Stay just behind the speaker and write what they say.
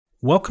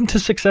Welcome to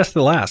Success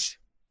That Lasts,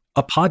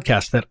 a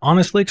podcast that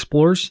honestly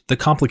explores the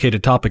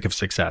complicated topic of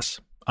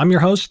success. I'm your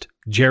host,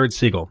 Jared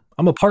Siegel.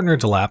 I'm a partner at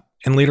DeLapp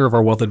and leader of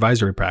our wealth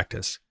advisory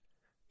practice.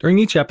 During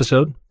each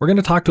episode, we're going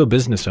to talk to a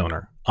business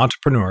owner,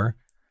 entrepreneur,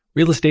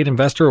 real estate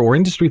investor, or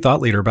industry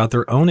thought leader about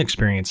their own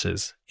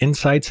experiences,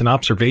 insights, and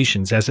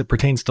observations as it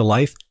pertains to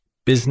life,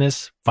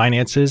 business,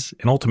 finances,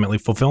 and ultimately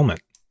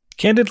fulfillment.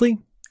 Candidly,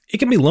 it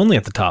can be lonely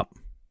at the top.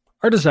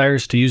 Our desire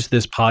is to use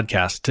this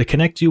podcast to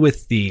connect you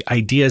with the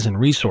ideas and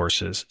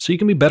resources so you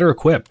can be better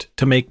equipped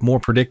to make more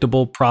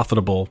predictable,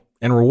 profitable,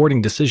 and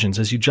rewarding decisions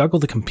as you juggle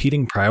the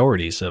competing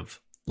priorities of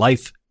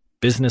life,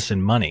 business,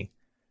 and money.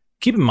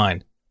 Keep in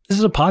mind, this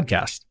is a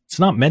podcast. It's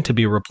not meant to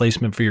be a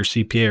replacement for your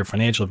CPA or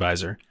financial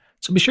advisor,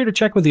 so be sure to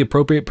check with the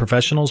appropriate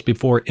professionals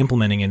before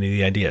implementing any of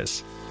the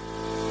ideas.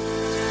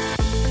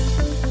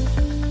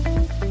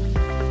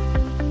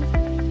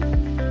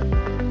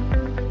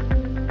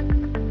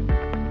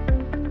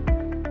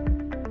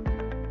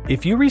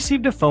 If you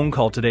received a phone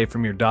call today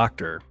from your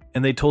doctor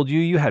and they told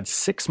you had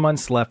 6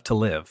 months left to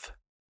live,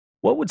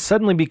 what would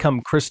suddenly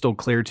become crystal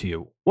clear to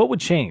you? What would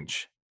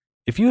change?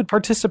 If you had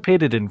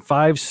participated in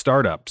 5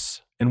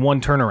 startups and 1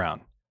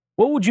 turnaround,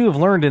 what would you have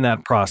learned in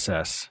that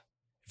process?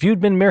 If you'd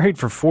been married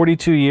for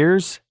 42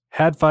 years,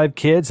 had 5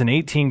 kids and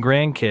 18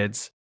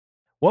 grandkids,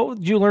 what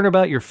would you learn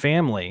about your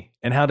family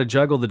and how to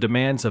juggle the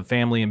demands of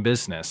family and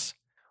business?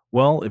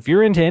 Well, if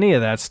you're into any of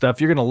that stuff,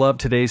 you're going to love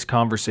today's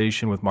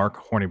conversation with Mark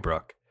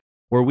Hornibrook,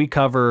 where we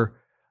cover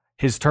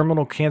his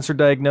terminal cancer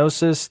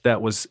diagnosis that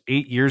was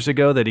 8 years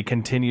ago that he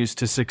continues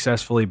to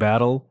successfully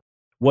battle,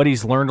 what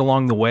he's learned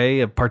along the way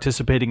of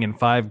participating in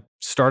 5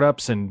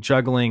 startups and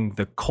juggling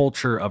the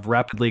culture of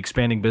rapidly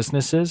expanding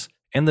businesses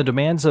and the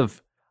demands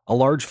of a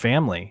large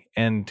family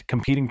and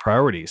competing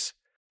priorities.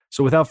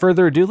 So without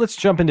further ado, let's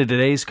jump into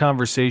today's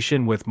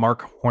conversation with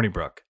Mark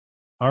Hornibrook.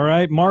 All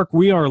right, Mark,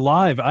 we are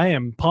live. I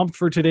am pumped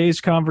for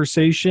today's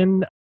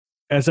conversation.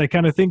 As I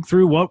kind of think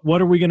through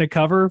what are we going to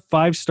cover?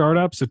 5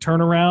 startups, a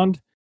turnaround,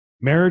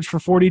 marriage for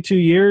 42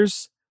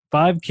 years,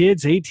 5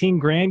 kids, 18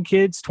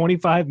 grandkids,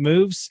 25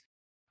 moves.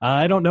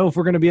 I don't know if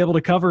we're going to be able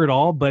to cover it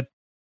all, but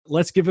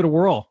let's give it a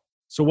whirl.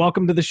 So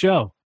welcome to the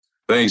show.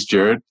 Thanks,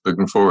 Jared.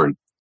 Looking forward.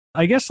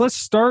 I guess let's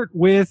start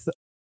with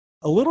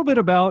a little bit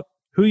about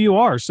who you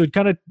are. So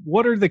kind of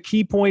what are the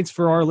key points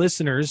for our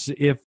listeners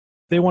if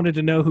they wanted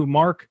to know who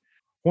Mark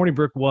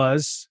Hornibrook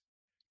was?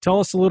 Tell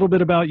us a little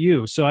bit about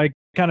you. So I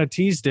kind of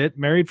teased it,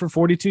 married for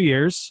 42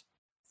 years,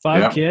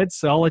 5 kids.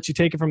 So I'll let you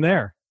take it from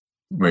there.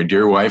 My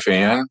dear wife,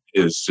 Ann,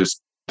 is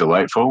just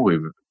delightful.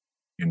 We've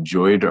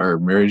enjoyed our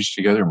marriage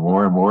together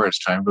more and more as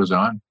time goes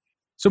on.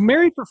 So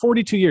married for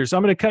 42 years.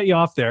 I'm going to cut you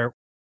off there.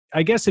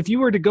 I guess if you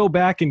were to go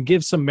back and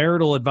give some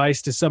marital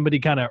advice to somebody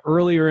kind of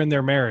earlier in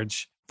their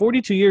marriage,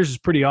 42 years is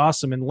pretty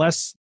awesome and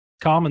less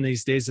common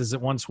these days as it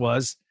once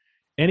was.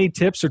 Any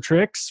tips or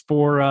tricks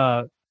for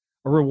a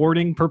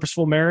rewarding,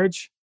 purposeful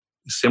marriage?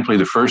 Simply,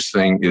 the first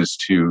thing is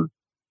to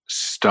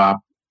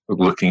stop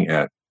looking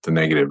at the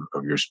negative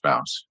of your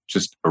spouse.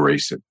 Just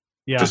erase it.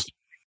 Yeah. Just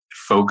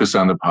focus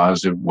on the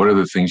positive. What are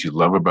the things you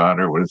love about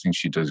her? What are the things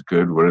she does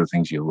good? What are the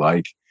things you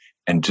like?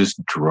 And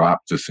just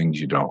drop the things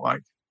you don't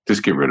like.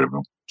 Just get rid of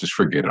them. Just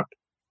forget them.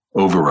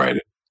 Override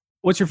it.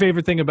 What's your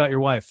favorite thing about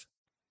your wife?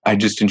 I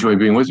just enjoy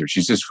being with her.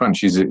 She's just fun.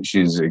 She's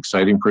an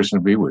exciting person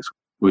to be with.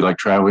 We like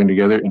traveling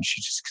together, and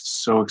she just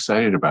gets so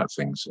excited about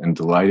things and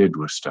delighted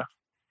with stuff.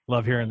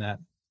 Love hearing that.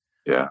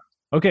 Yeah.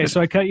 Okay, so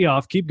I cut you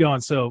off. Keep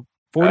going. So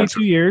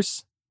 42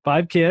 years,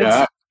 5 kids.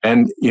 Yeah.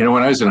 And,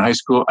 when I was in high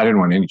school, I didn't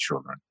want any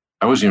children.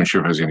 I wasn't even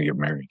sure if I was going to get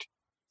married.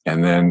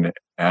 And then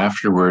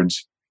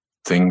afterwards,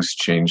 things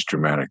changed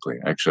dramatically.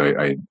 Actually,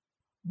 I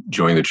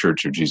joined the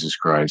Church of Jesus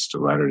Christ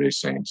of Latter-day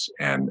Saints,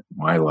 and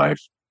my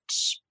life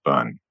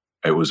spun.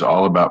 It was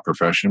all about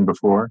profession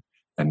before,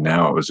 and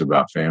now it was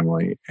about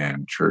family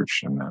and church,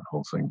 and that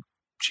whole thing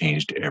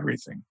changed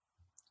everything,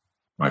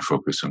 my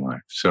focus in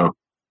life. So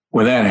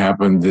when that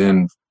happened,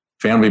 then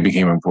family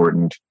became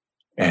important,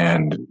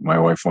 and my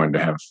wife wanted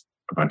to have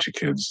a bunch of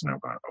kids, and I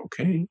thought,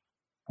 okay,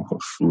 we'll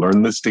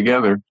learn this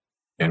together.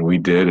 And we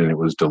did, and it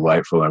was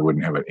delightful. I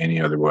wouldn't have it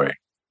any other way.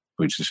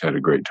 We just had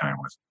a great time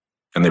with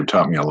it. And they've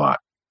taught me a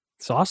lot.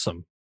 It's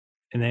awesome.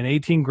 And then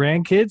 18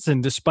 grandkids,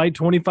 and despite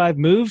 25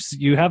 moves,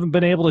 you haven't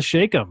been able to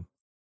shake them.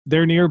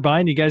 They're nearby,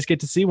 and you guys get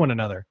to see one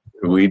another.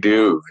 We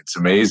do. It's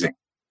amazing.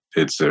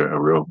 It's a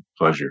real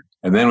pleasure.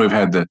 And then we've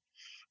had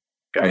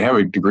I have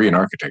a degree in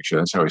architecture.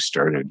 That's how I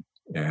started,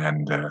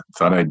 and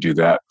thought I'd do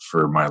that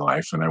for my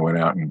life. And I went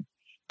out and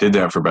did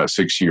that for about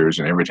 6 years.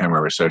 And every time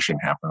a recession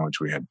happened, which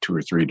we had 2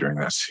 or 3 during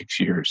that 6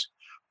 years,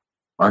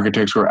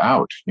 architects were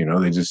out.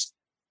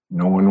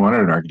 No one wanted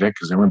an architect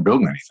because they weren't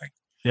building anything.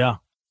 Yeah.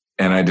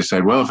 And I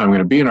decided, well, if I'm going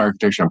to be in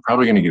architecture, I'm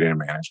probably going to get into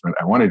management.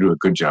 I want to do a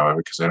good job of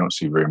it because I don't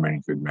see very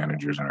many good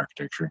managers in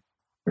architecture.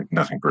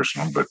 Nothing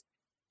personal, but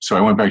so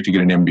I went back to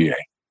get an MBA.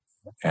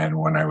 And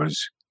when I was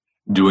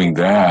doing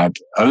that,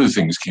 other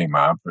things came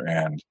up,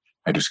 and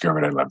I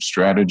discovered I loved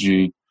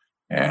strategy.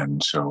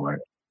 And so I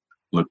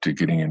looked at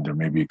getting into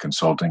maybe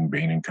consulting,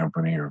 Bain &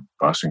 Company or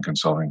Boston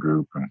Consulting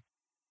Group. And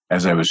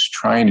as I was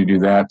trying to do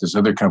that, this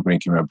other company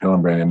came up,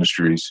 Hillenbrand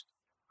Industries,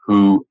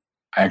 who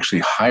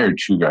actually hired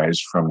two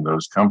guys from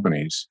those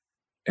companies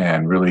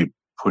and really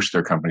pushed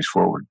their companies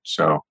forward.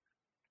 So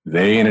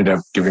they ended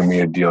up giving me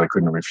a deal I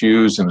couldn't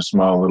refuse in a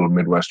small little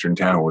Midwestern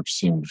town, which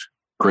seemed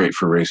great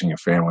for raising a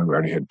family. We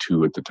already had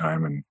two at the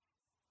time and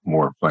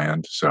more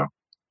planned. So it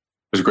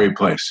was a great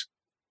place.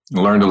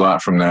 Learned a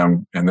lot from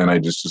them. And then I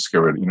just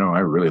discovered, I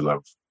really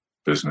love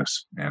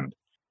business. And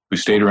we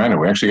stayed around it.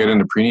 We actually got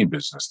into pre-need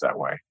business that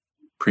way.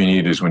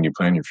 Pre-need is when you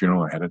plan your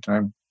funeral ahead of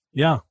time.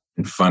 Yeah.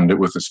 And fund it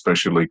with a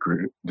specially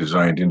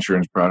designed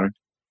insurance product.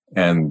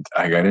 And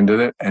I got into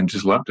that and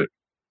just loved it.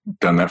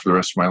 Done that for the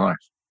rest of my life.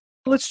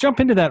 Let's jump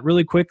into that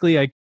really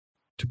quickly.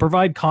 To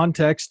provide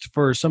context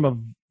for some of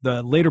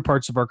the later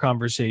parts of our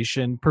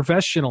conversation,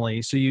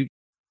 professionally, so you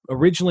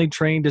originally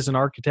trained as an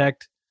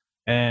architect,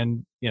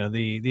 and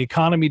the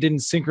economy didn't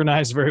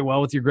synchronize very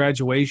well with your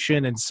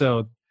graduation, and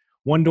so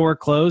one door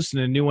closed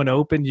and a new one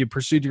opened. You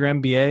pursued your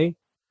MBA,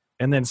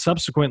 and then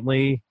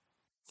subsequently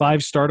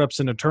 5 startups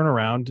in a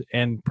turnaround,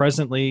 and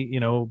presently,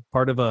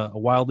 part of a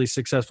wildly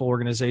successful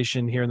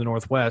organization here in the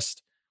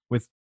Northwest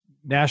with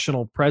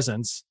national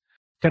presence.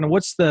 Kind of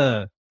what's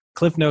the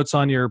cliff notes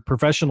on your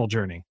professional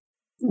journey?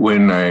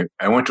 When I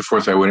went to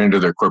Forth, I went into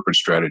their corporate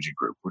strategy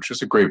group, which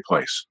is a great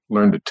place.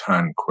 Learned a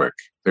ton quick.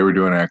 They were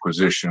doing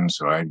acquisitions,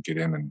 so I'd get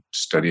in and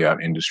study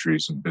out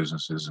industries and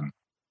businesses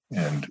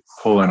and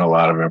pull in a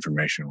lot of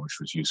information, which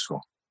was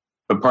useful.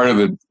 But part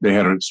of they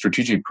had a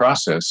strategic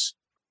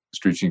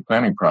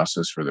planning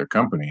process for their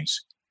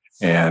companies.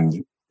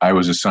 And I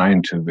was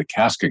assigned to the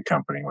casket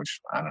company, which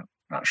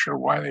not sure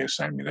why they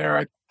assigned me there.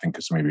 I think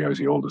it's maybe I was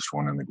the oldest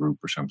one in the group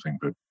or something.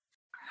 But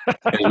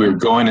as we were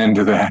going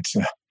into that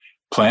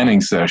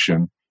planning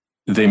session,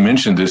 they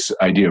mentioned this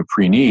idea of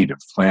pre-need, of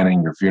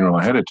planning your funeral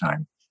ahead of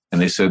time.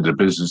 And they said the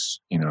business,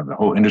 the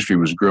whole industry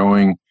was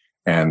growing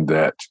and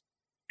that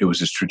it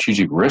was a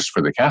strategic risk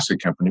for the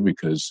casket company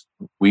because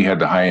we had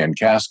the high-end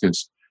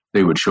caskets.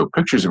 They would show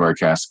pictures of our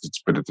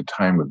caskets, but at the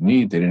time of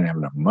need, they didn't have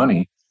enough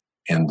money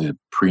in the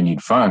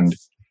pre-need fund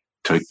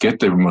to get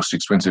the most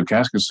expensive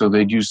caskets, so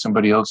they'd use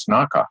somebody else's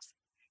knockoff.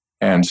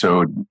 And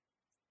so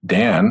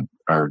Dan,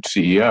 our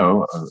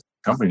CEO of the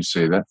company,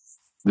 say that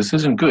this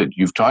isn't good.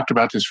 You've talked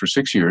about this for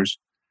 6 years.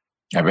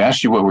 I've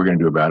asked you what we're going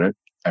to do about it.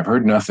 I've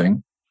heard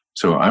nothing.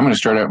 So I'm going to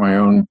start out my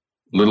own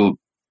little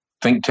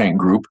think tank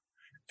group,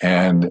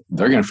 and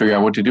they're going to figure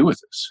out what to do with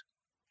this.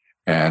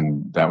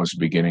 And that was the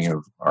beginning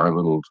of our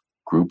little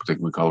group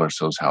that we call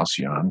ourselves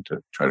Halcyon,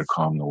 to try to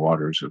calm the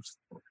waters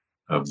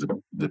of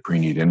the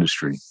pre-need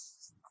industry.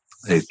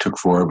 They took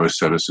 4 of us,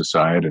 set us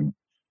aside,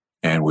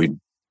 and we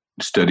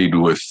studied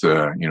with,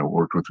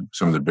 worked with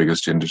some of the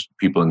biggest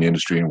people in the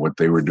industry and what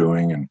they were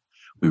doing. And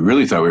we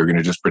really thought we were going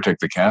to just protect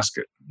the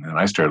casket. And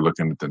I started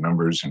looking at the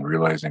numbers and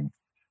realizing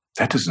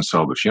that doesn't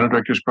solve the funeral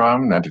director's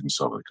problem. That didn't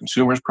solve the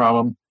consumer's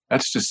problem.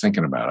 That's just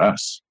thinking about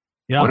us.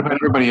 Yeah. What about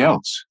everybody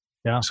else?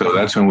 Yeah. So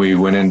that's when we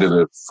went into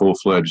the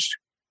full-fledged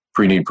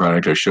pre-need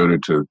product. I showed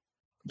it to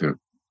the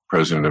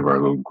president of our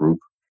little group,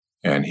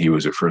 and he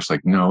was at first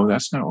like, no,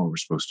 that's not what we're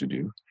supposed to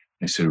do.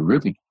 I said,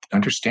 really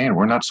understand,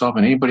 we're not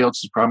solving anybody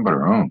else's problem but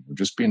our own. We're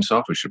just being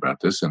selfish about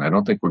this, and I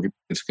don't think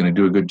it's going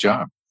to do a good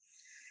job.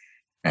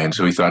 And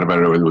so he thought about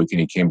it over the weekend.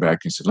 He came back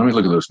and he said, let me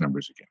look at those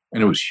numbers again.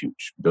 And it was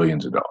huge,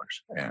 billions of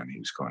dollars. And he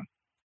was going,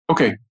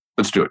 okay,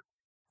 let's do it.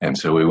 And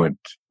so we went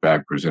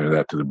back, presented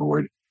that to the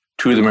board.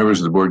 2 of the members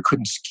of the board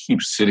couldn't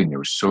keep sitting. They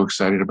were so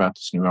excited about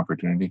this new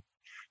opportunity.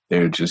 They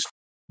would just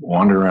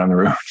wander around the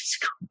room.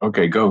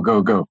 Okay, go,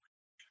 go, go.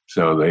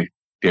 So they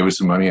gave us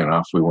some money, and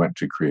off we went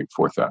to create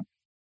Forethought,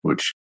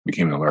 which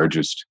became the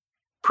largest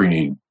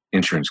pre-need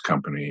insurance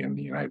company in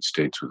the United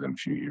States within a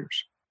few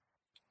years.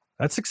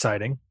 That's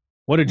exciting.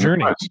 What a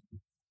journey.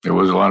 It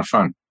was a lot of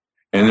fun.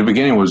 And the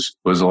beginning was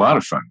a lot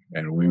of fun.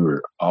 And we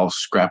were all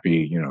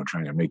scrappy,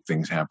 trying to make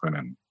things happen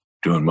and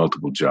doing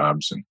multiple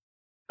jobs. And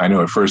I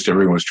know at first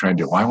everyone was trying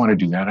to, I want to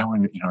do that. I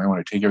want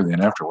to take everything.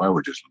 And after a while,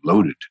 we're just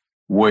loaded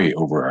way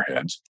over our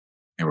heads.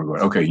 And we're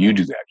going, okay, you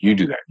do that. You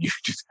do that. You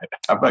do that.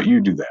 How about you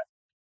do that?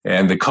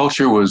 And the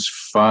culture was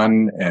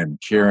fun and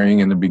caring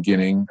in the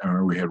beginning. I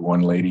remember we had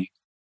one lady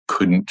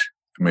couldn't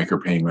make her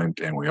payment,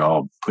 and we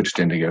all pitched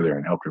in together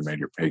and helped her make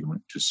her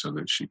payment just so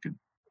that she could,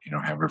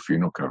 have her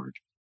funeral covered.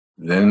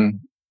 Then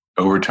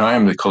over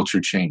time, the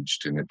culture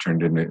changed, and it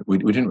turned into, we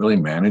didn't really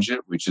manage it.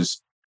 We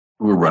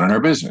were running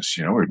our business,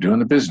 we were doing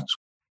the business.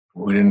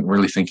 We didn't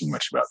really thinking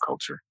much about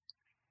culture.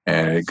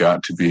 And it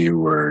got to be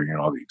where,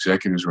 all the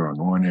executives were in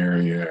one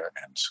area,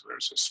 and so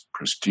there's this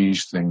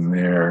prestige thing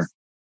there.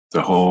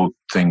 The whole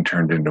thing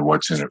turned into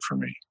what's in it for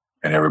me,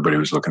 and everybody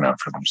was looking out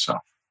for themselves.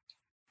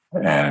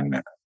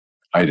 And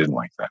I didn't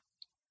like that.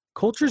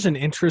 Culture is an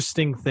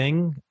interesting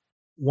thing.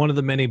 One of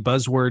the many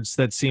buzzwords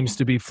that seems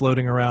to be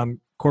floating around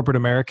corporate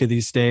America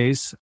these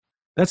days.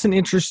 That's an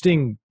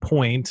interesting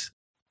point.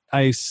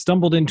 I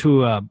stumbled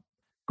into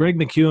Greg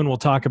McKeown will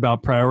talk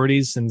about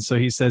priorities. And so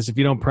he says, if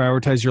you don't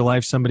prioritize your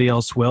life, somebody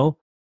else will.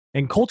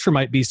 And culture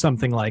might be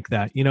something like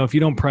that. If you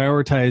don't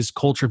prioritize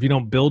culture, if you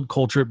don't build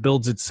culture, it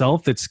builds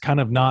itself. It's kind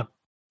of not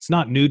it's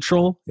not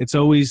neutral. It's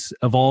always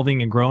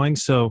evolving and growing.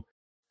 So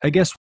I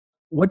guess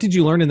what did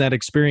you learn in that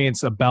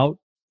experience about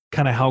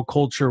kind of how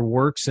culture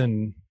works,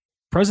 and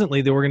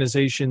presently the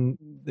organization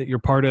that you're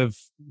part of,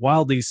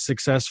 wildly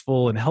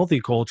successful and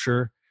healthy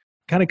culture?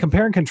 Kind of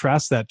compare and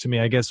contrast that to me,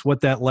 I guess,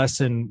 what that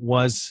lesson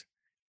was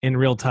in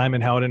real time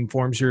and how it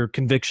informs your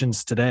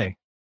convictions today.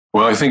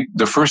 Well, I think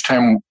the first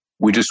time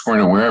we just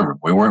weren't aware of it.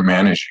 We weren't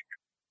managing it.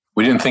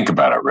 We didn't think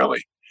about it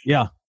really.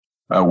 Yeah.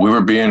 We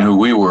were being who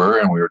we were,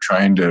 and we were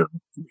trying to,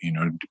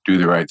 do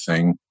the right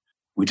thing.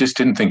 We just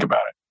didn't think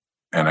about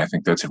it. And I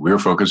think that's it. We were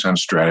focused on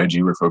strategy.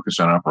 We were focused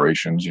on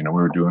operations. We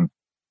were doing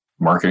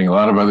marketing, a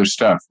lot of other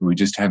stuff. We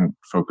just hadn't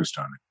focused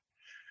on it.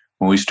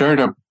 When we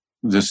started up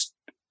this,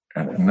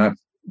 not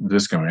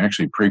this company,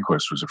 actually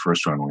Prequest was the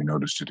first one we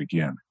noticed it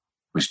again.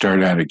 We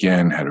started out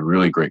again, had a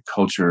really great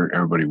culture,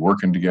 everybody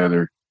working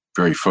together,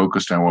 very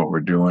focused on what we're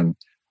doing,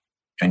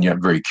 and yet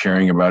very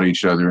caring about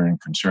each other and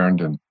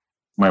concerned. And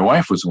my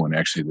wife was the one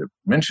actually that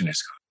mentioned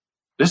this.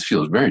 This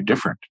feels very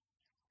different.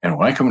 And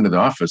when I come into the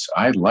office,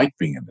 I like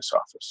being in this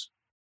office.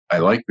 I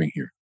like being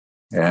here.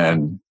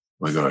 And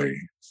we go,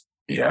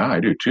 yeah,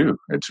 I do too.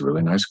 It's a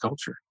really nice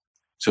culture.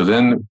 So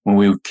then when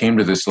we came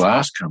to this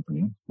last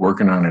company,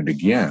 working on it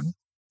again,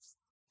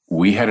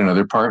 we had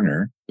another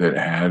partner that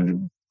had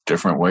a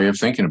different way of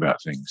thinking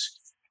about things.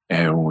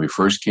 And when we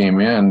first came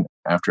in,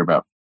 after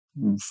about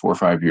 4 or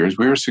 5 years,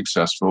 we were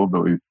successful,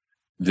 but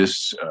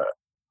this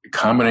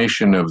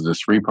combination of the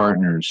three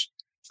partners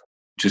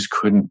just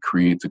couldn't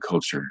create the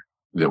culture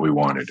that we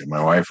wanted. And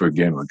my wife,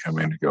 again, would come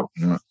in and go,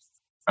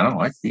 I don't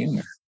like being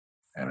there.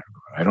 And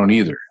I don't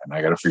either. And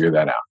I got to figure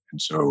that out.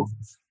 And so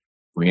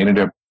we ended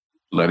up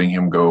letting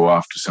him go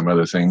off to some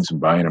other things and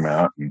buying him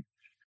out. And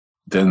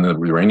then the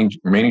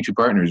remaining two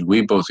partners,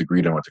 we both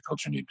agreed on what the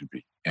culture needed to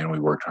be. And we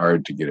worked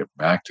hard to get it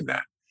back to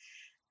that.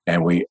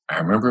 And I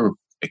remember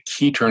a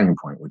key turning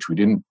point, which we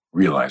didn't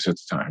realize at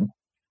the time,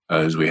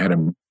 is we had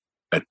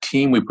a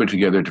team we put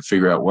together to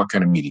figure out what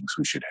kind of meetings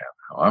we should have,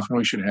 how often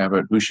we should have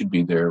it, who should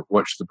be there,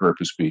 what should the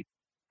purpose be,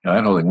 and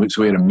that whole thing.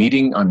 So we had a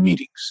meeting on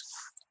meetings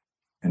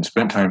and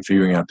spent time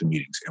figuring out the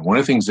meetings. And one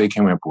of the things they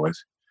came up with,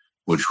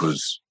 which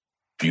was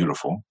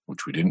beautiful,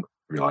 which we didn't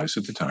realize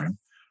at the time,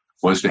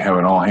 was to have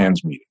an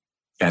all-hands meeting.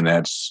 And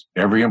that's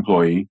every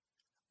employee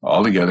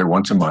all together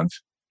once a month.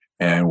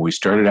 And we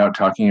started out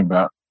talking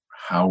about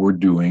how we're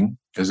doing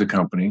as a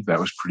company. That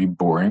was pretty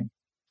boring.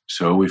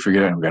 So we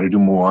figured out we got to do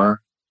more.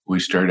 We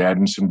started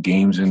adding some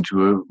games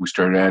into it. We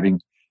started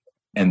adding,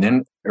 and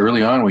then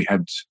early on we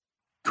had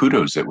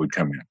kudos that would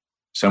come in.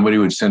 Somebody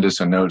would send us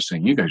a note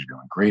saying, you guys are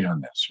doing great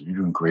on this, or you're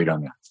doing great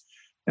on that.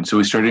 And so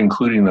we started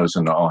including those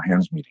in the all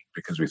hands meeting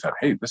because we thought,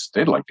 hey,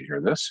 they'd like to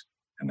hear this,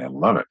 and they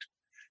love it.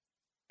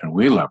 And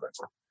we love it.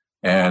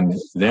 And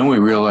then we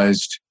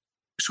realized,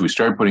 so we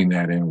started putting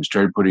that in. We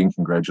started putting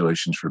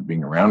congratulations for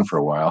being around for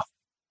a while,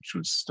 which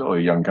was still a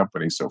young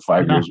company. So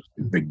 5 years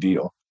was a big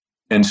deal.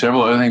 And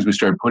several other things we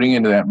started putting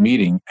into that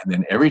meeting. And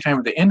then every time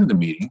at the end of the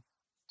meeting,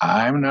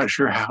 I'm not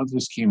sure how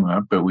this came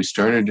up, but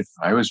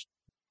I was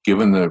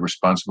given the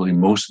responsibility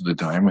most of the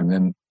time, and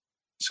then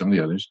some of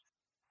the others.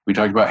 We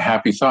talked about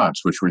happy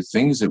thoughts, which were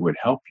things that would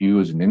help you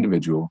as an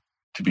individual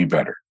to be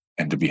better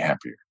and to be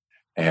happier.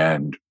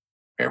 And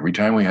every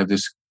time we had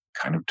this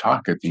kind of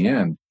talk at the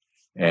end,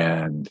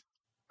 and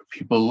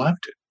people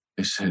loved it.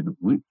 They said,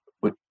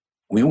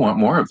 we want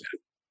more of that.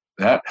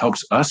 That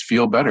helps us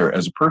feel better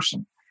as a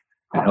person.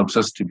 It helps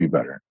us to be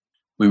better.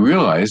 We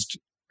realized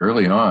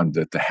early on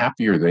that the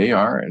happier they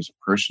are as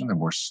a person, the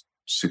more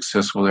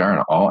successful they are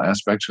in all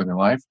aspects of their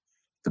life,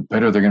 the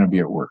better they're going to be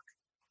at work.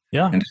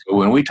 Yeah. And so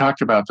when we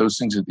talked about those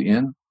things at the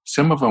end,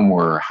 some of them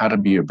were how to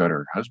be a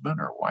better husband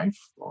or wife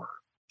or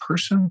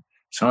person.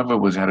 Some of it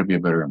was how to be a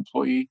better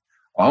employee.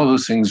 All of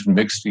those things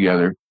mixed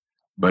together,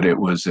 but it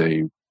was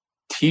a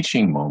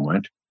teaching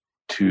moment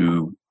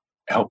to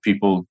help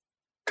people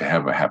to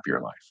have a happier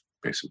life,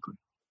 basically.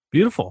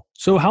 Beautiful.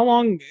 So how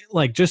long,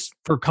 just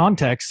for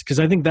context, because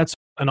I think that's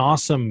an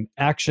awesome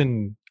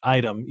action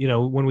item.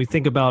 When we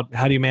think about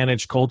how do you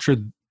manage culture,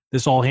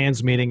 this all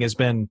hands meeting has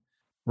been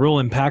real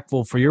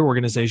impactful for your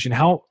organization.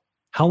 How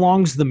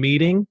long's the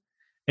meeting?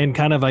 And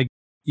kind of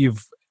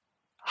you've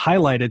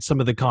highlighted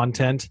some of the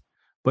content,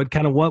 but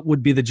kind of what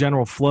would be the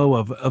general flow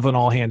of an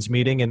all hands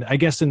meeting? And I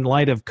guess in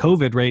light of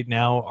COVID right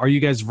now, are you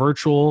guys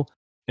virtual?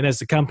 And as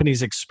the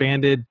company's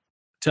expanded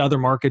to other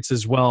markets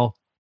as well,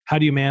 how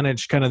do you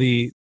manage kind of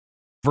the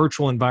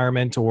virtual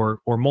environment or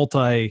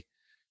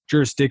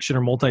multi-jurisdiction or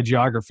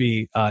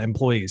multi-geography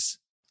employees?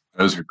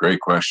 Those are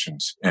great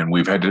questions, and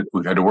we've had to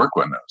work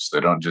on those. They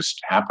don't just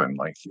happen.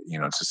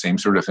 It's the same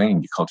sort of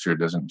thing. A culture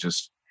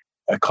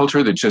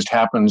that just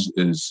happens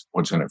is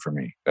what's in it for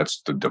me.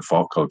 That's the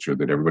default culture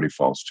that everybody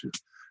falls to.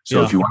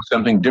 So if you want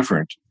something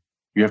different,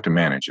 you have to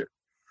manage it.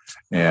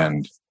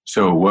 And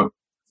so what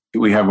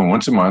we have them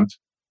once a month.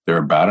 They're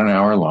about an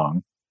hour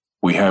long.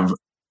 We have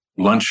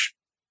lunch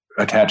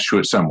attached to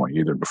it some way,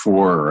 either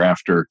before or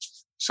after,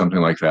 something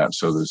like that.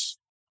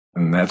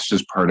 And that's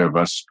just part of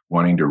us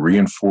wanting to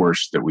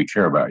reinforce that we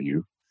care about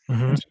you.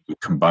 Mm-hmm. And so we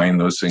combine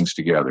those things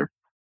together.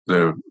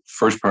 The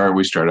first part,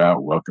 we start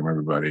out, welcome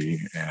everybody.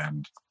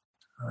 And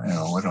I don't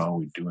know what all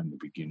we do in the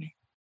beginning.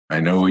 I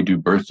know we do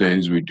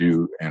birthdays, we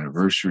do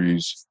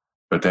anniversaries,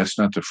 but that's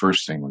not the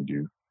first thing we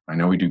do. I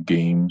know we do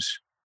games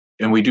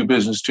and we do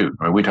business too.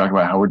 I mean, we talk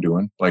about how we're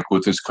doing. Like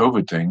with this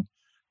COVID thing,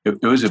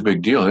 it was a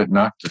big deal. It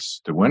knocked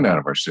the wind out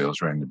of our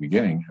sales right in the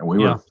beginning. And we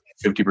were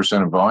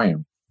 50% of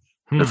volume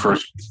the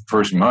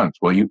first month.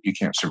 Well, you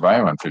can't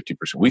survive on 50%.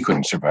 We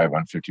couldn't survive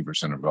on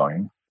 50% of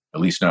volume,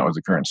 at least not with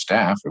the current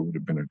staff. It would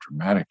have been a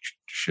dramatic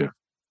shift.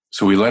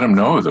 So we let them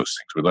know those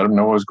things. We let them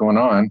know what was going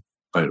on,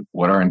 but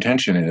what our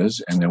intention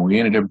is. And then we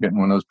ended up getting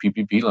one of those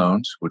PPP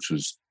loans, which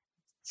was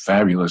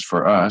fabulous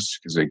for us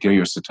because it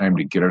gave us the time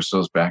to get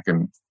ourselves back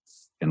in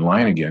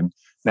line again.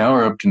 Now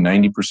we're up to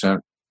 90%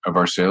 of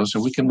our sales,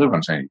 so we can live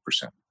on 90%.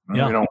 We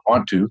don't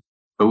want to,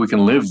 but we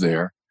can live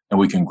there and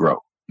we can grow.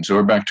 And so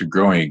we're back to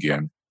growing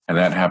again. And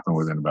that happened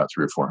within about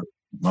 3 or 4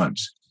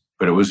 months.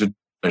 But it was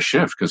a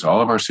shift because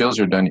all of our sales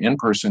are done in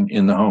person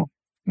in the home.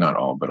 Not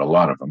all, but a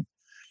lot of them.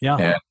 Yeah.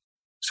 And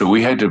so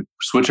we had to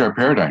switch our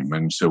paradigm.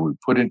 And so we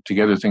put it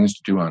together things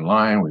to do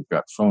online. We've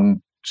got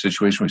phone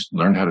situation. We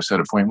learned how to set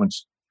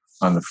appointments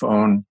on the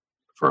phone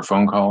for a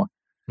phone call.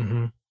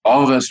 Mm-hmm.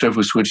 All of that stuff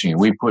was switching.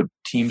 We put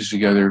teams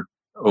together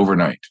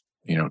overnight.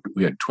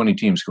 We had 20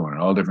 teams going in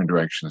all different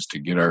directions to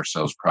get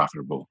ourselves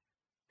profitable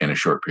in a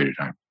short period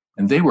of time.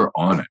 And they were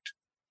on it.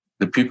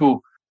 The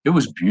people, it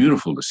was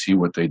beautiful to see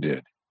what they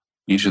did.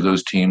 Each of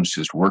those teams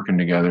just working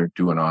together,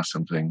 doing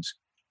awesome things,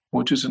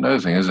 which is another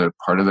thing. Is a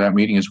part of that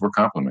meeting is we're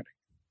complimenting.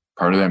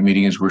 Part of that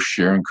meeting is we're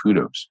sharing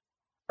kudos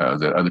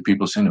that other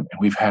people send them. And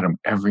we've had them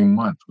every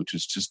month, which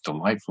is just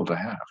delightful to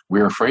have.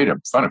 We're afraid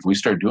of fun. If we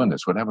start doing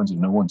this, what happens if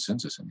no one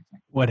sends us anything?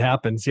 What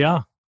happens?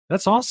 Yeah,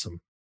 that's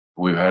awesome.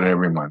 We've had it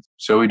every month.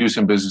 So we do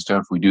some business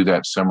stuff. We do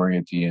that summary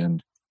at the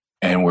end.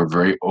 And we're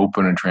very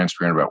open and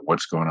transparent about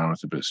what's going on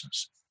with the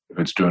business. If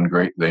it's doing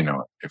great, they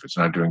know it. If it's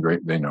not doing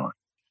great, they know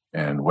it.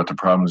 And what the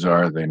problems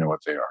are, they know what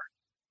they are.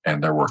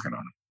 And they're working on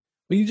them.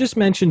 Well, you just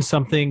mentioned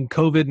something,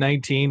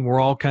 COVID-19, we're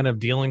all kind of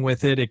dealing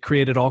with it. It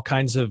created all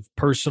kinds of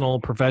personal,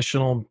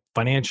 professional,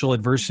 financial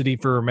adversity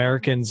for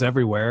Americans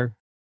everywhere.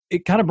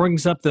 It kind of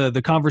brings up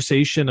the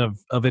conversation of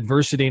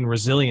adversity and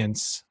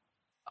resilience.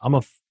 I'm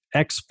a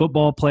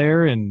ex-football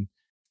player and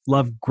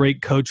love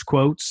great coach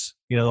quotes,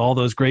 all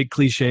those great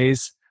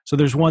cliches. So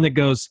there's one that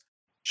goes,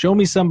 show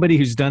me somebody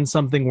who's done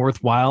something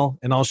worthwhile,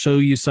 and I'll show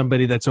you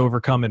somebody that's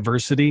overcome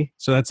adversity.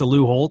 So that's a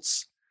Lou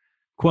Holtz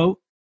quote.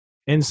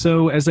 And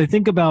so as I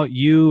think about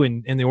you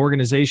and the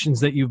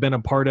organizations that you've been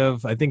a part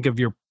of, I think of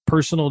your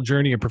personal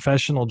journey, your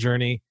professional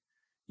journey,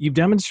 you've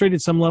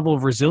demonstrated some level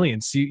of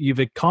resilience. You've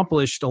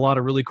accomplished a lot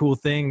of really cool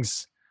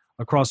things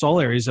across all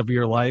areas of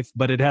your life,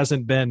 but it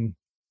hasn't been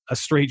a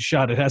straight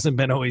shot. It hasn't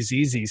been always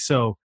easy.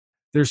 So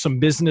there's some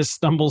business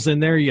stumbles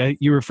in there.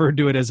 You referred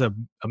to it as a $1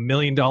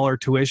 million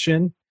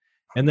tuition.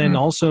 And then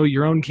also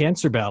your own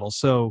cancer battle.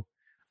 So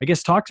I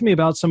guess talk to me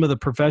about some of the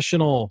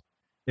professional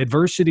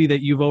adversity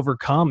that you've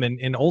overcome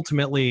and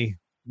ultimately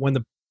when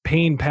the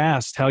pain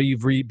passed, how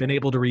you've been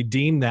able to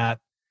redeem that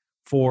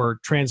for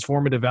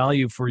transformative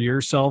value for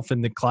yourself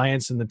and the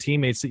clients and the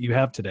teammates that you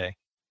have today.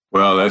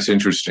 Well, that's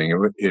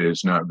interesting. It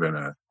has not been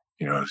a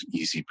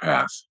easy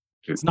path.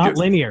 It's not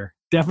linear.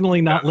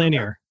 Definitely not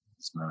linear.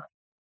 It's not.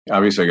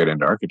 Obviously, I got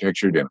into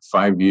architecture, did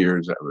 5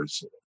 years. I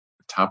was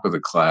top of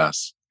the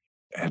class.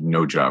 Had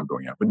no job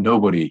going out, but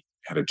nobody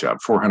had a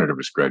job. 400 of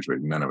us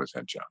graduated. None of us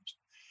had jobs.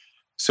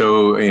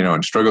 So,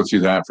 and struggled through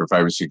that for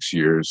 5 or 6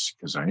 years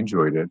because I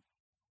enjoyed it.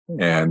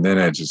 And then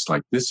I just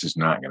this is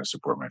not going to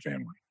support my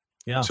family.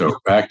 Yeah. So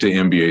back to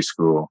MBA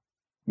school,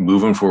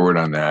 moving forward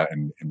on that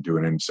and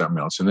doing it in something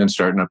else. And then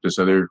starting up this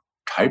other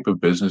type of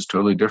business,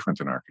 totally different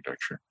than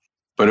architecture.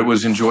 But it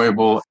was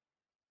enjoyable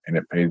and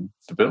it paid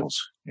the bills.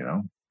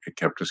 It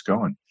kept us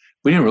going.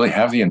 We didn't really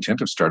have the intent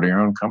of starting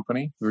our own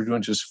company. We were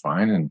doing just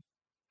fine. And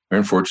we're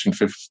in Fortune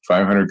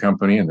 500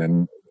 company, and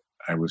then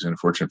I was in a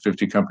Fortune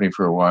 50 company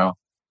for a while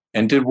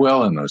and did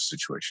well in those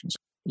situations.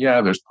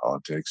 Yeah, there's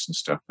politics and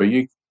stuff, but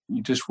you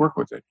just work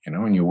with it,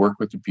 and you work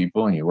with the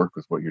people and you work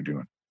with what you're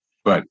doing.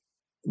 But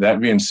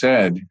that being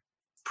said,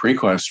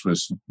 Prequest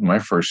was my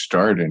first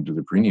start into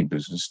the pre-need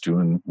business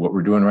doing what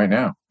we're doing right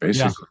now,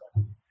 basically.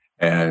 Yeah.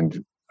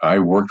 And I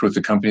worked with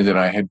the company that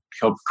I had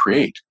helped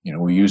create.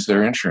 We used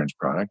their insurance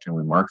product and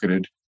we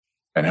marketed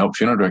and helped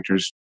funeral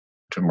directors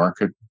to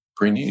market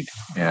pre-need.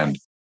 And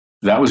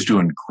that was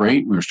doing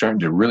great. We were starting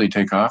to really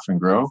take off and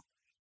grow.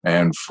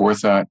 And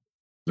Forethought,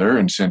 their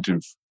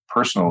incentive,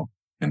 personal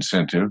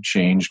incentive,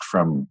 changed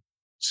from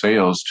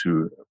sales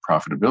to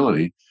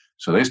profitability.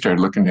 So they started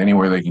looking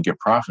anywhere they can get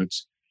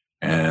profits.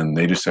 And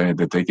they decided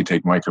that they could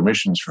take my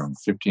commissions from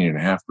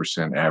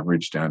 15.5%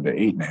 average down to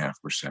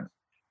 8.5%.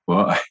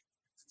 Well,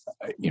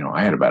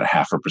 I had about a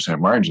 0.5%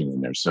 margin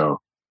in there. So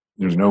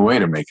there's no way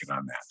to make it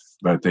on that.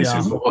 But they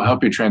said, well, we'll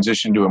help you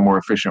transition to a more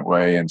efficient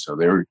way. And so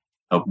they were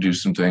helped do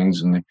some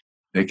things and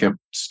they kept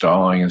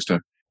stalling and stuff.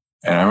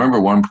 And I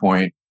remember one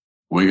point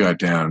we got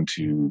down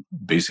to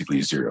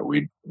basically zero.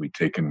 We'd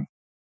taken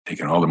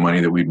all the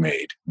money that we'd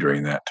made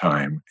during that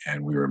time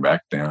and we were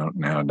back down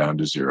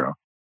to zero.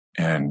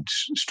 and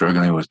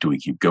struggling with, do we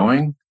keep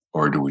going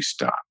or do we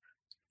stop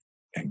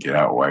and get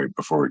out right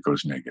before it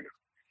goes negative?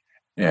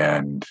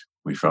 And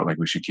we felt like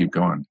we should keep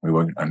going. We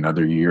went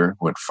another year,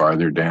 went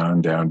farther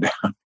down,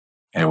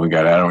 and we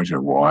got out and we said,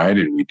 why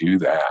did we do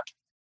that?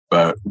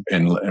 But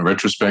in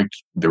retrospect,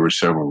 there were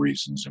several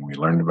reasons, and we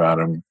learned about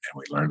them, and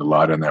we learned a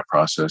lot in that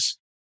process.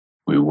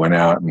 We went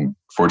out and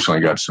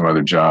fortunately got some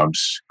other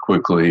jobs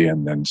quickly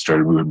and then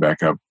started moving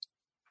back up.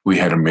 We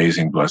had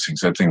amazing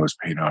blessings. That thing was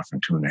paid off in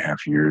 2.5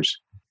 years.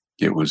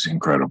 It was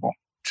incredible,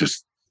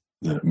 just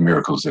the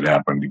miracles that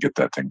happened to get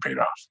that thing paid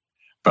off.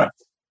 But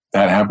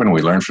that happened.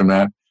 We learned from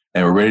that,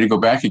 and we're ready to go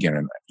back again.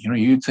 And,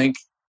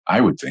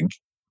 I would think,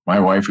 my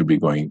wife would be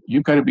going,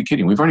 you've got to be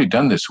kidding. We've already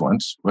done this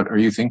once. What are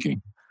you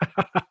thinking?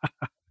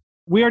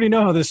 We already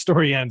know how this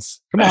story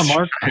ends. Come on,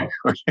 Mark.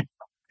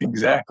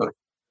 Exactly.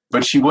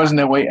 But she wasn't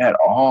that way at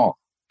all.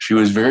 She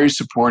was very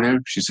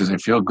supportive. She says, I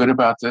feel good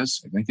about this.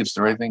 I think it's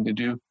the right thing to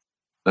do.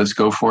 Let's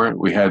go for it.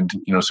 We had,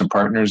 some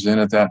partners in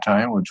at that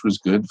time, which was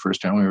good.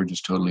 First time we were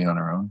just totally on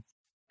our own.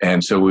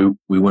 And so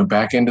we went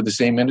back into the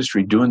same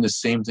industry, doing the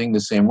same thing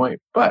the same way.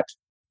 But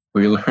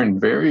we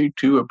learned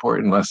two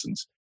important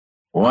lessons.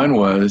 One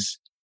was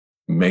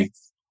make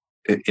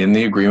in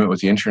the agreement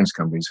with the insurance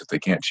companies that they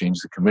can't change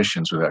the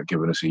commissions without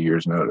giving us a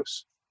year's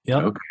notice.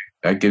 Yep. Okay,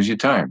 that gives you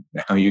time.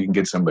 Now you can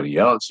get somebody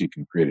else. You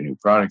can create a new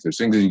product. There's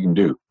things that you can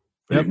do.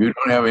 But if you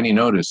don't have any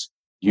notice,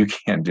 you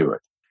can't do it.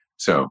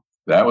 So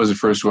that was the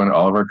first one.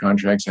 All of our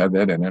contracts had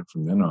that in it.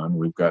 From then on,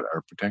 we've got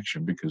our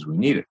protection because we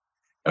need it.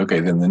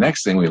 Okay, then the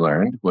next thing we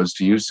learned was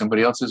to use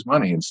somebody else's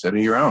money instead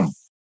of your own.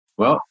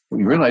 Well,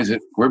 we realize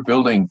that we're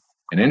building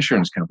an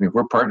insurance company. If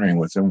we're partnering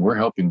with them, we're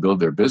helping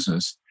build their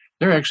business.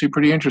 They're actually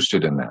pretty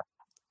interested in that.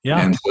 Yeah.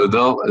 And so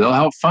they'll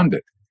help fund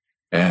it.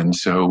 And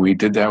so we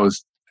did that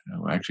with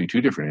actually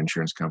 2 different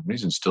insurance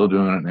companies and still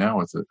doing it now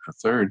with a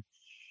third.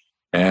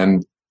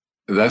 And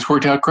that's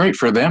worked out great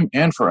for them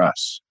and for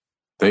us.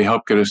 They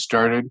help get us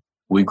started.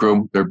 We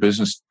grow their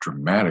business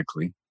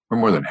dramatically. We're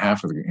more than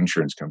half of the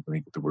insurance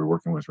company that we're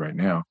working with right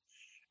now.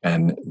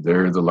 And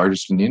they're the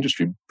largest in the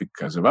industry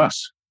because of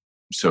us.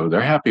 So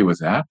they're happy with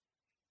that.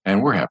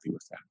 And we're happy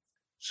with that.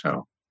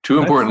 So 2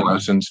 important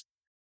lessons,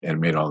 and it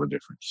made all the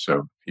difference.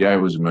 So yeah, it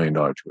was $1 million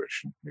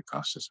tuition. It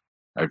cost us.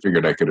 I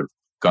figured I could have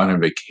gone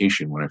on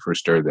vacation when I first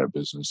started that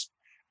business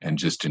and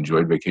just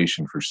enjoyed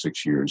vacation for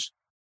 6 years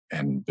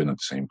and been at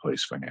the same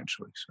place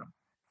financially. So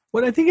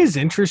what I think is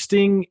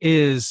interesting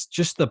is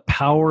just the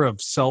power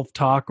of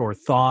self-talk or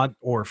thought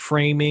or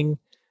framing.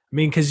 I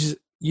mean, because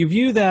you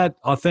view that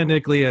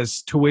authentically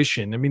as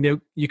tuition. I mean,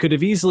 you could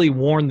have easily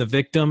worn the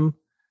victim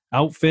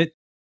outfit,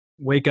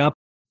 wake up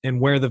and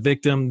wear the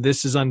victim,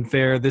 this is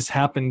unfair, this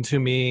happened to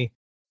me.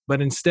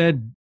 But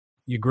instead,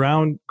 you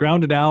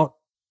grounded out,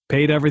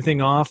 paid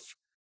everything off,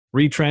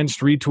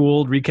 retrenched,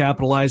 retooled,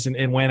 recapitalized,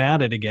 and went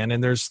at it again.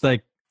 And there's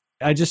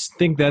I just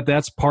think that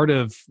that's part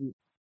of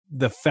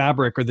the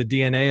fabric or the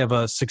DNA of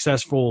a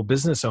successful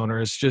business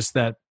owner. Is just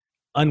that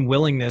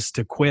unwillingness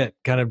to quit,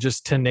 kind of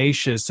just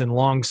tenacious and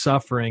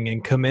long-suffering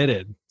and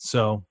committed.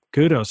 So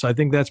kudos. I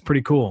think that's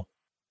pretty cool.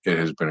 It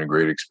has been a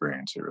great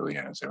experience. It really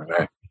has.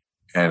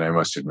 I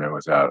must admit,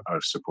 without a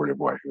supportive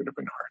wife, it would have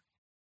been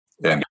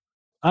hard. And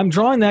I'm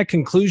drawing that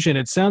conclusion.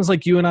 It sounds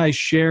like you and I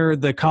share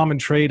the common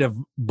trait of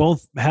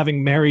both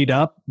having married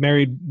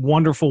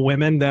wonderful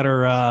women that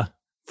are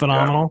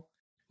phenomenal.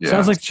 Yeah.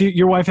 Sounds like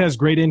your wife has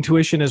great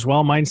intuition as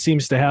well. Mine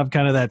seems to have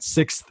kind of that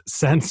sixth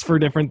sense for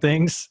different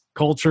things.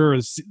 Culture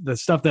is the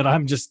stuff that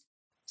I'm just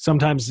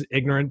sometimes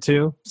ignorant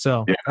to.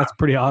 So that's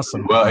pretty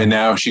awesome. Well, and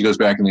now she goes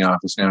back in the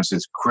office now and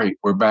says, great,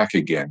 we're back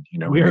again.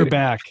 We're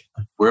back.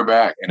 We're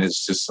back. And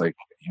it's just like,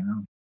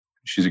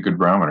 she's a good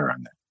barometer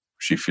on that.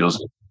 She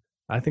feels it.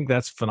 I think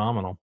that's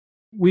phenomenal.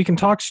 We can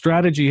talk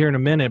strategy here in a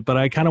minute, but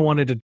I kind of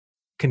wanted to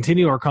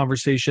continue our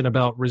conversation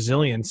about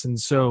resilience. And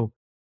so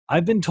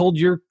I've been told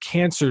your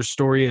cancer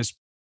story is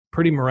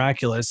pretty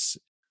miraculous,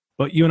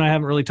 but you and I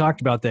haven't really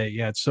talked about that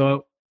yet.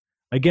 So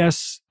I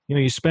guess,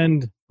 you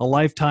spend a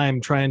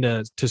lifetime trying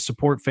to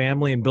support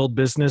family and build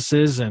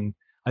businesses. And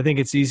I think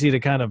it's easy to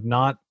kind of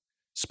not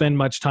spend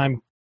much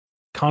time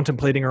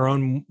contemplating our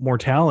own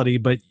mortality,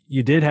 but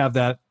you did have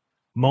that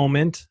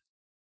moment.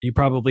 You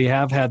probably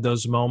have had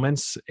those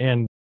moments,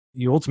 and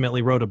you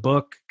ultimately wrote a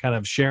book kind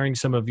of sharing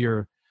some of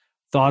your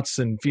thoughts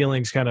and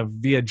feelings kind of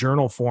via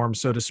journal form,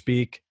 so to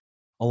speak,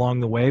 along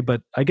the way.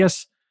 But I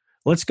guess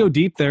let's go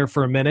deep there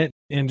for a minute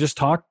and just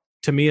talk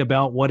to me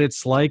about what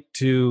it's like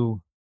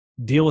to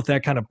deal with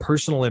that kind of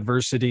personal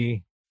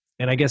adversity,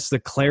 and I guess the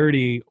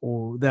clarity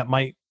that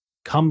might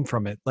come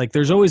from it. Like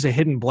there's always a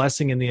hidden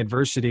blessing in the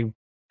adversity,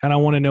 and I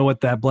want to know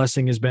what that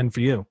blessing has been for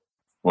you.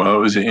 Well, it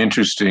was really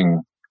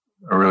interesting.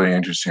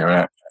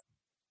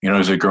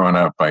 As I growing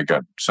up, I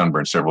got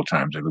sunburned several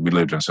times. We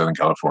lived in Southern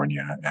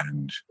California,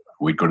 and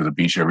we'd go to the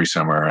beach every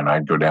summer, and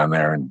I'd go down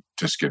there and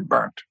just get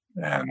burnt.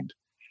 And,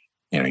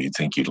 you'd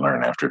think you'd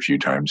learn after a few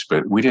times,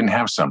 but we didn't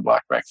have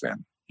sunblock back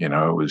then. It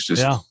was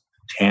just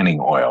tanning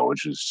oil,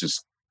 which is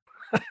just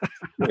to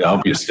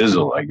help you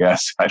sizzle, I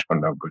guess. I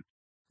don't know. But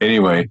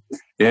Anyway,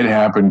 it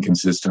happened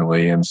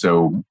consistently. And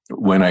so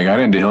when I got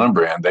into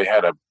Hillenbrand, they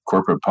had a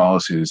corporate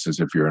policy that says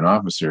if you're an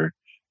officer,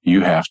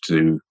 you have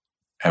to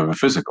have a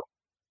physical,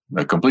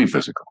 a complete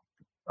physical.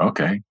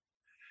 Okay.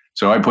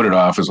 So I put it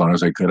off as long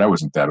as I could. I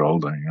wasn't that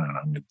old,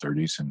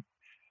 mid-30s.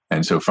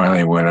 And so finally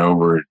I went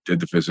over, did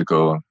the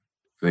physical.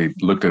 They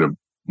looked at a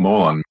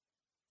mole on the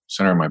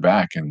center of my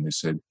back and they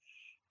said,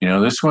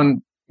 this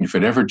one, if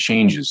it ever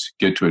changes,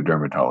 get to a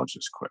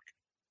dermatologist quick.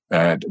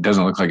 It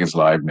doesn't look like it's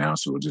live now,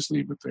 so we'll just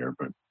leave it there.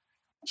 But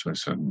so I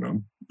said,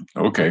 no,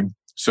 okay.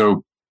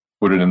 So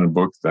put it in the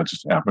book. That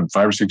just happened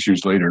 5 or 6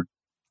 years later.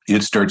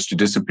 It starts to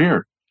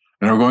disappear.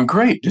 And I'm going,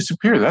 great,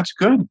 disappear. That's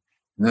good. And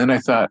then I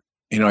thought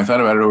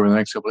about it over the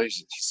next couple of days.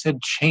 He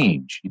said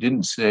change. He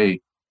didn't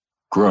say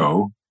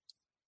grow,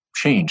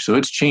 change. So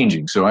it's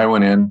changing. So I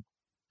went in,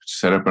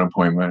 set up an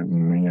appointment,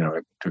 and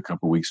it took a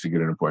couple of weeks to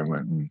get an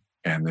appointment,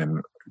 and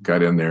then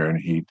got in there,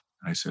 and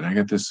I said, I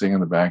got this thing in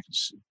the back,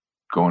 it's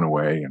going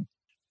away. And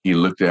he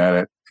looked at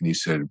it and he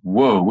said,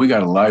 whoa, we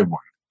got a live one.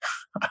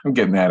 I'm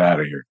getting that out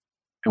of here.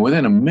 And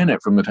within a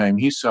minute from the time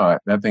he saw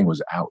it, that thing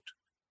was out.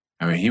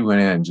 I mean, he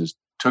went in and just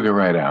took it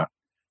right out.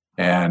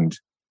 And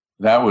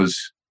that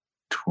was,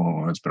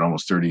 it's been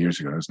almost 30 years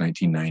ago. It was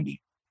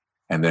 1990.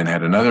 And then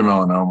had another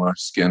melanoma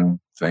skin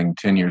thing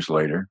 10 years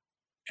later.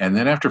 And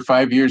then after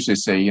 5 years, they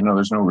say,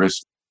 there's no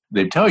risk.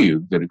 They tell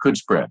you that it could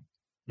spread,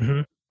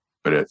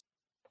 but it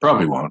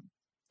probably won't.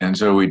 And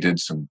so we did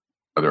some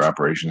other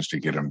operations to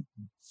get them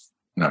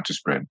not to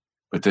spread.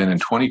 But then in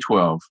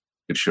 2012,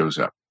 it shows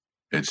up.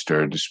 It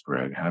started to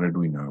spread. How did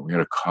we know? We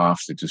had a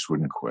cough that just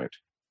wouldn't quit.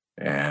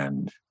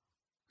 And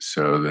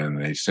so then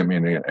they sent me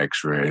an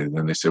x-ray.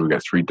 Then they said, we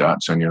got 3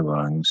 dots on your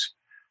lungs.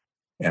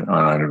 And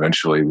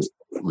eventually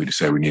we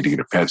decided we need to get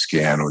a PET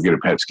scan. We get a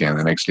PET scan.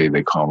 The next day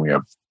they call me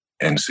up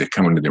and say,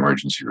 come into the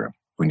emergency room.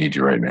 We need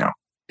you right now.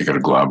 You got a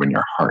glob in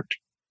your heart.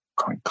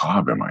 I'm going,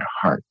 glob in my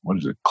heart? What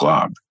is a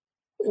glob?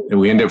 And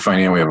we end up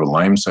finding out we have a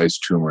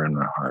Lyme-sized tumor in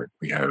the heart.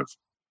 We have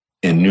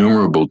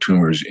innumerable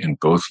tumors in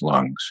both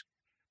lungs.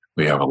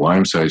 We have a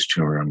Lyme-sized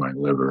tumor in my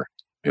liver.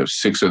 We have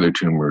 6 other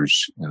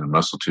tumors in the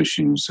muscle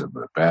tissues of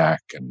the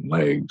back and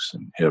legs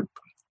and hip.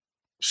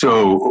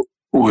 So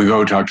we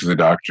go talk to the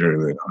doctor,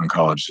 the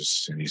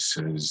oncologist, and he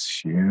says,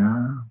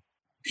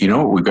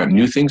 yeah, we've got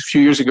new things. A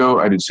few years ago,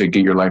 I did say,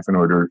 get your life in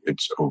order.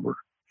 It's over.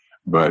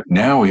 But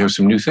now we have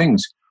some new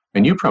things.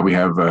 And you probably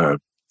have a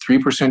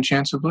 3%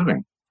 chance of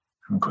living.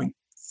 I'm going,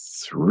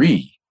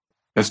 3?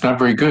 That's not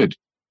very good.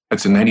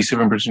 That's a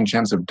 97%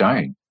 chance of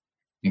dying.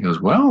 He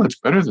goes, well, it's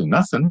better than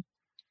nothing.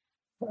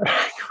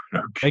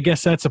 I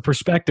guess that's a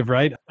perspective,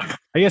 right?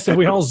 I guess if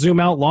we all zoom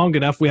out long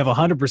enough, we have a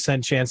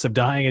 100% chance of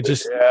dying. It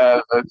just,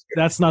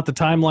 that's not the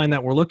timeline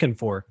that we're looking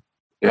for.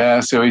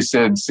 Yeah. So he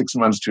said 6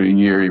 months to a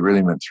year. He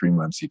really meant 3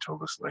 months. He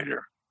told us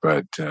later.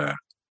 But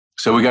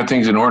so we got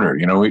things in order.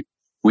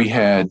 We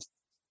had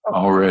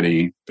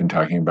already been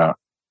talking about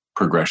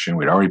progression.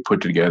 We'd already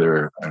put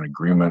together an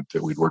agreement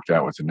that we'd worked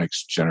out with the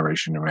next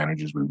generation of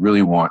managers. We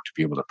really want to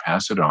be able to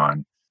pass it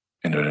on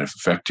in an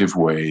effective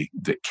way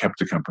that kept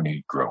the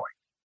company growing.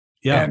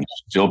 Yeah. And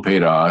still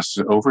paid us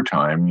over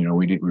time.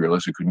 We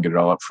realized we couldn't get it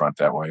all up front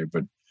that way,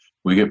 but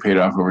we get paid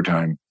off over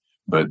time.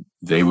 But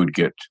they would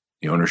get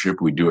the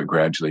ownership. We'd do it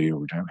gradually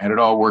over time. Had it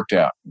all worked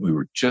out. We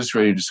were just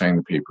ready to sign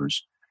the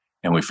papers.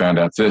 And we found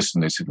out this,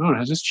 and they said, oh,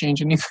 does this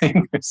change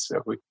anything?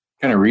 So we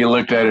kind of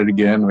re-looked at it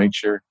again, make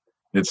sure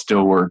it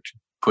still worked,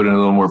 put in a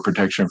little more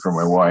protection for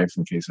my wife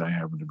in case I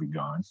happen to be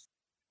gone.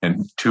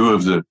 And 2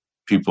 of the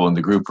people in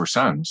the group were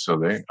sons, so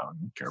they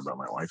care about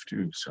my wife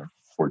too. So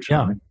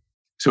fortunately. Yeah.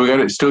 So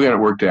we still got it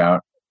worked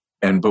out.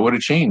 But what a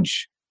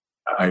change.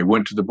 I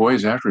went to the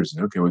boys afterwards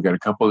and, okay, we got a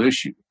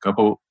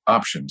couple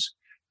options.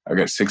 I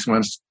got 6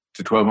 months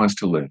to 12 months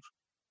to live.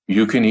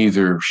 You can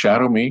either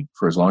shadow me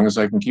for as long as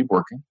I can keep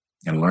working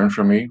and learn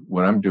from me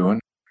what I'm doing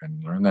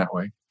and learn that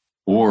way,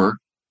 or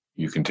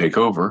you can take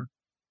over.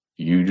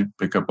 You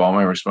pick up all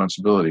my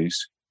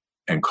responsibilities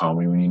and call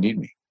me when you need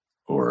me,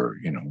 or,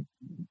 and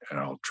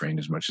I'll train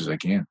as much as I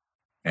can.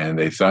 And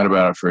they thought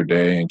about it for a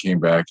day and came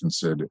back and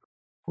said,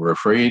 we're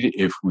afraid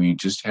if we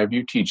just have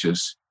you teach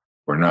us,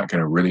 we're not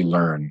going to really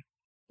learn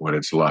what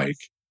it's like.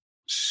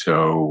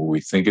 So we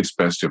think it's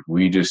best if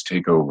we just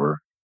take over,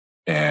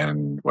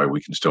 and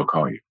we can still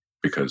call you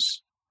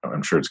because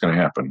I'm sure it's going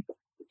to happen.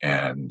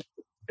 And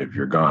if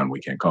you're gone, we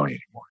can't call you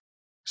anymore.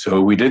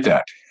 So we did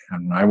that.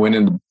 And I went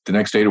in the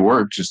next day to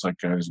work just like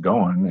I was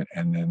going.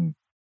 And then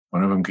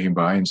one of them came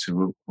by and said,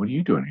 well, what are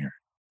you doing here?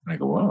 And I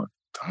go, well,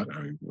 I thought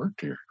I worked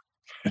here.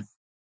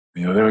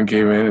 The other one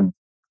came in and,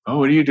 oh,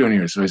 what are you doing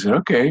here? So I said,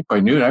 okay.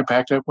 By noon, I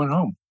packed up, went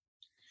home.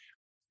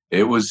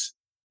 That was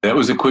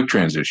a quick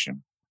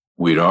transition.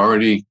 We'd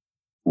already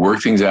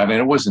worked things out, and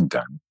it wasn't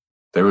done.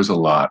 There was a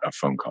lot of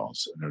phone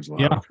calls, and there was a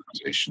lot of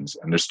conversations,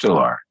 and there still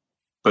are.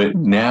 But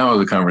now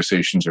the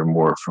conversations are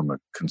more from a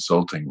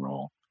consulting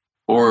role,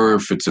 or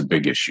if it's a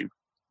big issue,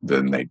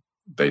 then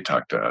they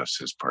talk to us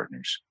as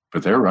partners.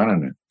 But they're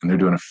running it, and they're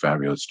doing a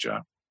fabulous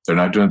job. They're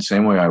not doing it the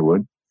same way I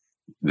would.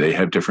 They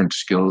have different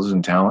skills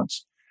and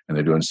talents, and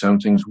they're doing some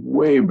things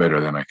way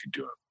better than I could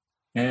do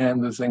it.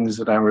 And the things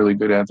that I'm really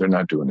good at, they're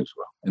not doing as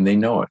well. And they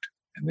know it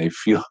and they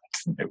feel it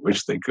and they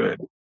wish they could,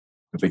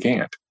 but they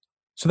can't.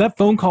 So that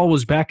phone call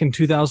was back in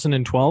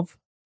 2012?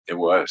 It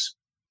was.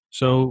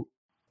 So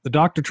the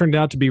doctor turned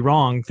out to be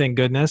wrong, thank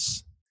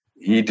goodness.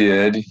 He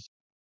did.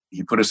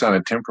 He put us on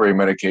a temporary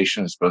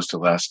medication. It's supposed to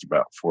last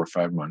about 4 or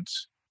 5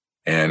 months.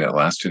 And it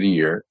lasted a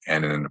year.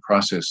 And in the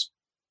process,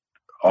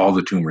 all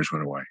the tumors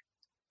went away.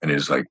 And it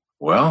was like,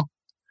 well,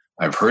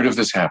 I've heard of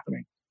this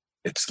happening.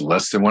 It's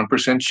less than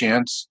 1%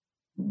 chance,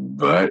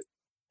 but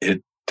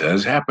it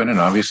does happen, and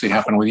obviously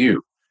happened with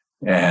you.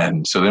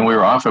 And so then we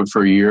were off of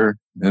for a year.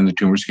 Then the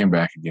tumors came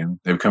back again.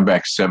 They've come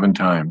back 7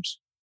 times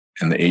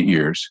in the 8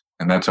 years.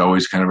 And that's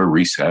always kind of a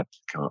reset.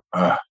 Go,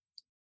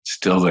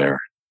 still there.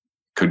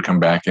 Could come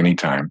back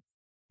anytime.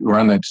 We're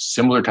on that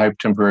similar type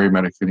temporary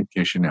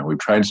medication now. We've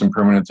tried some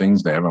permanent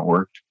things. They haven't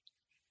worked.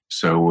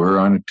 So we're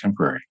on a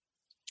temporary.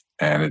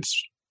 And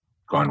it's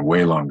gone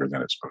way longer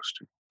than it's supposed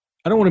to.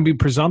 I don't want to be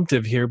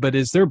presumptive here, but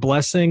is there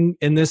blessing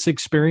in this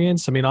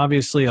experience? I mean,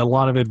 obviously a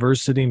lot of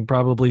adversity and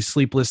probably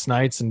sleepless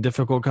nights and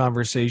difficult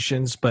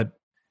conversations, but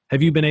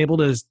have you been able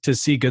to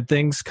see good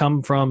things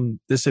come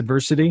from this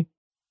adversity?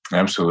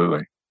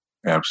 Absolutely.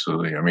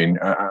 Absolutely. I mean,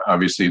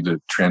 obviously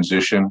the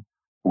transition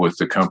with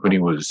the company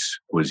was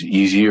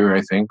easier,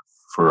 I think,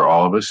 for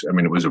all of us. I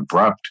mean, it was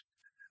abrupt,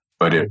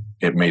 but it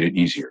made it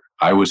easier.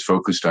 I was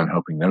focused on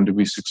helping them to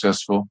be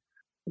successful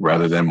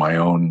rather than my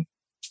own,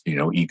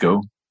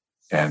 ego.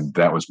 And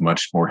that was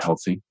much more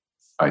healthy.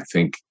 I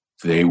think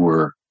they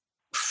were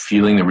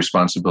feeling the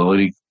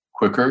responsibility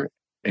quicker,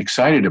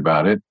 excited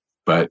about it,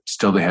 but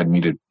still they had me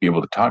to be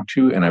able to talk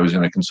to. And I was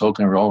in a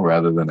consulting role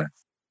rather than a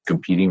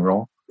competing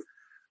role.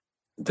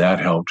 That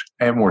helped.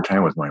 I have more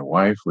time with my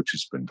wife, which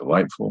has been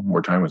delightful.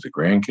 More time with the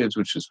grandkids,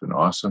 which has been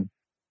awesome.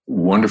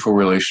 Wonderful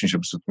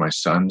relationships with my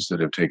sons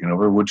that have taken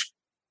over, which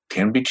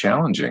can be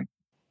challenging.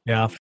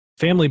 Yeah.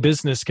 Family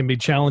business can be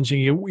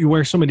challenging. You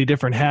wear so many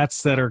different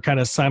hats that are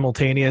kind of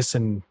simultaneous,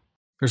 and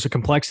there's a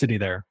complexity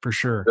there for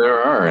sure.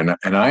 There are.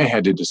 And I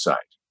had to decide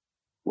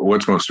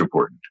what's most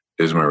important.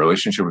 Is my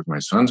relationship with my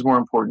sons more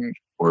important,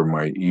 or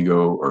my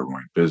ego, or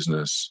my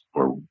business,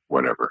 or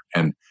whatever?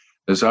 And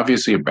there's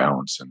obviously a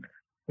balance in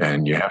there.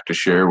 And you have to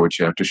share what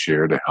you have to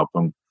share to help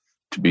them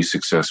to be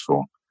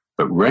successful.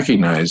 But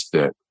recognize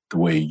that the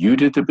way you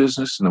did the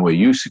business and the way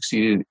you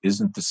succeeded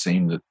isn't the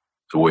same that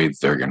the way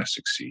they're going to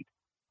succeed.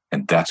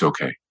 And that's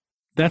okay.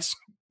 That's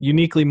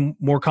uniquely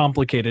more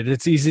complicated.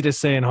 It's easy to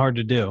say and hard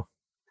to do.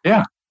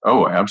 Yeah.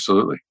 Oh,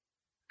 absolutely.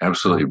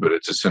 Absolutely. But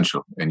it's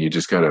essential. And you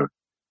just got to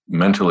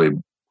mentally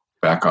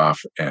back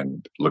off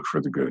and look for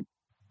the good.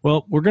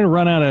 Well, we're going to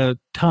run out of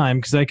time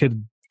because I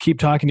could keep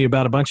talking to you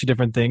about a bunch of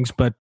different things,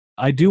 but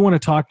I do want to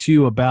talk to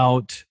you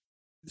about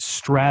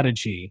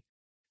strategy.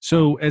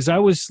 So as I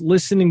was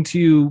listening to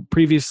you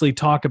previously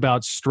talk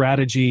about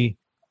strategy,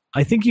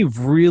 I think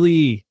you've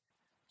really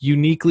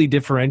uniquely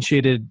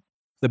differentiated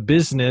the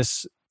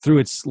business through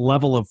its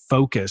level of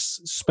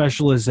focus,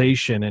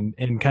 specialization,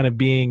 and kind of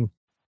being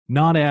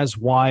not as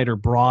wide or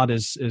broad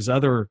as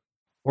other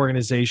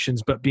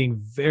organizations, but being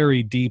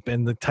very deep,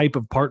 and the type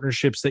of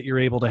partnerships that you're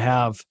able to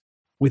have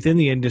within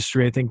the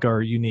industry, I think,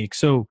 are unique.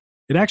 So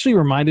it actually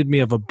reminded me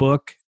of a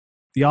book.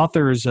 The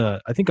author is, I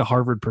think, a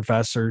Harvard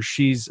professor.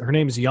 Her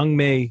name is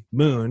Youngmei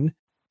Moon.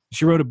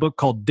 She wrote a book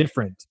called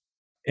Different.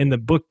 And the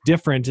book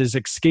Different is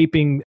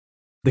escaping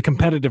the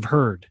competitive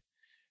herd.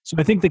 So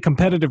I think the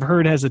competitive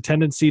herd has a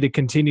tendency to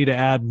continue to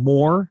add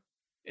more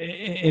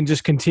and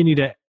just continue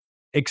to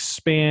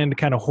expand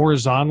kind of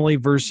horizontally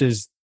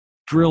versus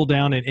drill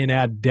down and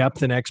add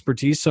depth and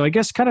expertise. So I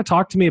guess kind of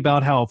talk to me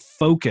about how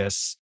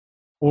focus,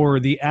 or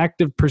the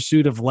active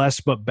pursuit of less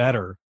but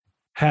better,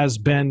 has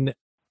been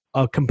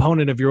a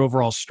component of your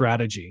overall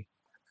strategy.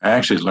 I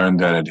actually learned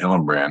that at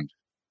Hillenbrand.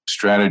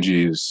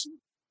 Strategy is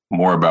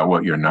more about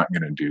what you're not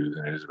going to do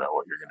than it is about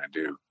what you're going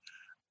to do.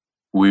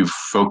 We've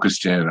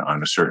focused in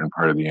on a certain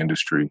part of the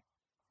industry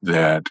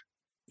that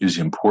is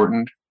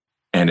important,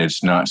 and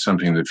it's not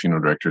something that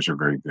funeral directors are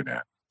very good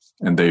at.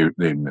 And they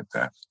admit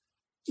that.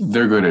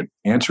 They're good at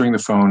answering the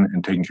phone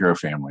and taking care of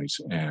families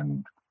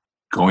and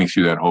going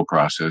through that whole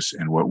process.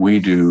 And what we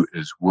do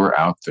is we're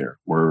out there.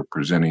 We're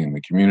presenting in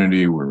the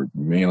community. We're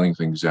mailing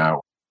things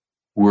out.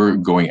 We're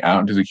going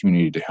out into the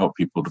community to help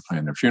people to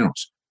plan their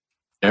funerals.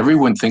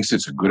 Everyone thinks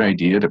it's a good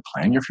idea to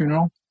plan your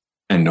funeral,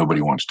 and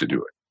nobody wants to do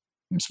it.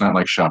 It's not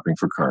like shopping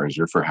for cars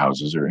or for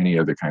houses or any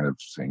other kind of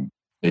thing.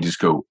 They just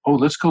go, oh,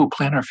 let's go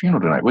plan our funeral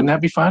tonight. Wouldn't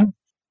that be fun?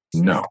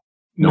 No.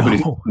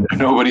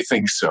 Nobody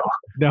thinks so.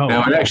 No.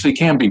 Now, it actually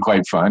can be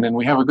quite fun, and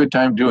we have a good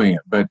time doing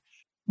it, but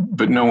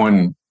no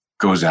one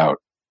goes out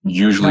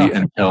usually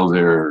until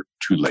they're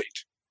too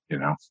late,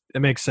 That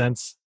makes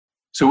sense.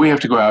 So we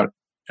have to go out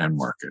and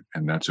market,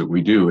 and that's what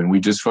we do, and we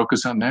just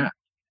focus on that.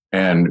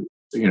 And,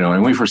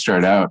 when we first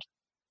started out,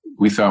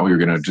 we thought we were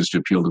going to just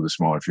appeal to the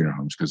smaller funeral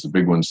homes because the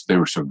big ones, they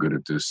were so good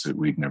at this that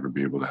we'd never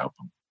be able to help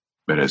them.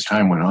 But as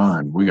time went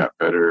on, we got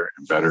better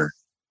and better.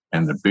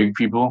 And the big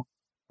people,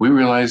 we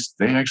realized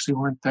they actually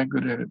weren't that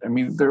good at it. I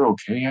mean, they're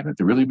okay at it,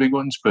 the really big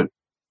ones, but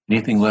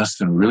anything less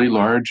than really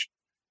large,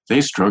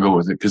 they struggle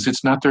with it because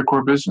it's not their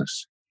core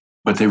business.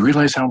 But they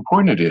realize how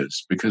important it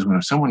is, because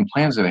when someone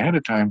plans it ahead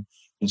of time,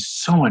 it's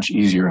so much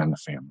easier on the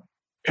family.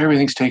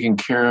 Everything's taken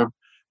care of.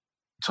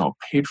 It's all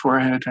paid for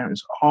ahead of time.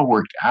 It's all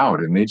worked out.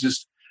 And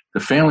the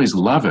families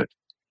love it,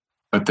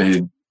 but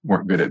they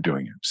weren't good at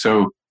doing it.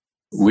 So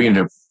we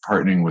ended up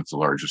partnering with the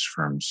largest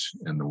firms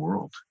in the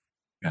world.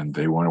 And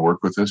they want to work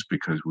with us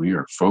because we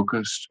are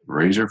focused,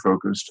 razor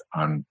focused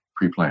on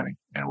pre-planning.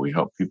 And we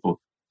help people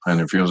plan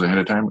their funerals ahead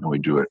of time, and we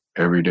do it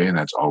every day, and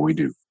that's all we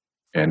do.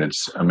 And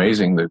it's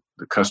amazing that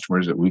the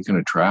customers that we can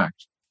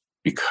attract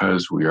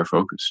because we are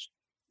focused.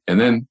 And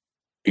then,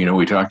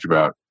 we talked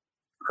about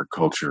our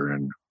culture,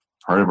 and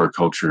part of our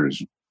culture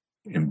is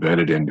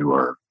embedded into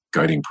our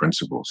guiding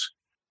principles.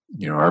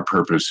 Our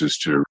purpose is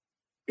to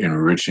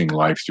enriching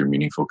life through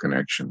meaningful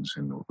connections.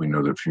 And we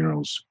know that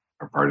funerals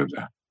are part of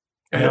that,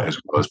 as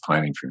well as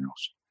planning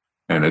funerals.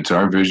 And it's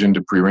our vision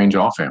to prearrange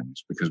all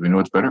families because we know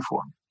it's better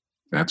for them.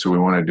 That's what we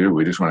want to do.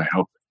 We just want to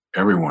help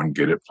everyone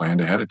get it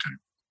planned ahead of time.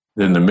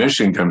 Then the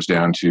mission comes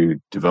down to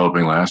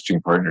developing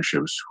lasting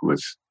partnerships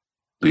with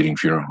leading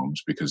funeral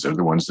homes, because they're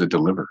the ones that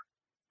deliver.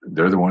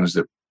 They're the ones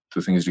that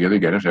put things together.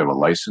 You got to have a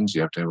license.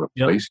 You have to have a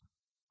place,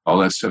 all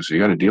that stuff. So you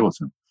got to deal with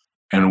them.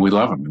 And we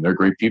love them, and they're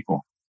great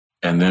people.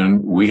 And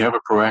then we have a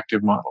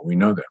proactive model. We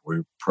know that.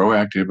 We're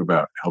proactive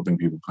about helping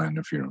people plan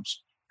their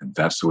funerals. And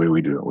that's the way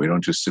we do it. We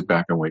don't just sit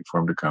back and wait for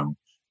them to come,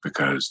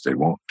 because they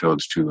won't till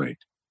it's too late.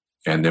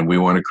 And then we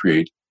want to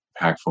create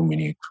impactful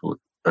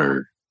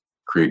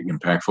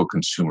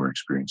consumer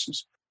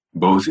experiences,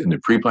 both in the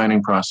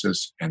pre-planning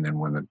process and then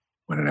when it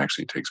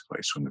actually takes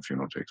place, when the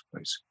funeral takes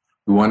place.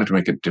 We wanted to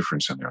make a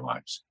difference in their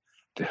lives,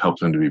 to help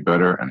them to be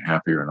better and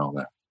happier and all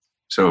that.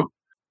 So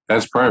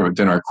that's part of it.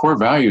 Then our core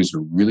values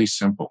are really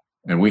simple,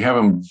 and we have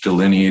them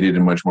delineated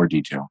in much more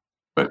detail.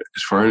 But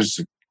as far as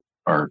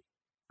our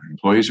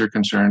employees are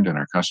concerned and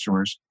our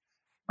customers,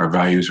 our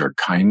values are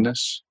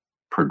kindness,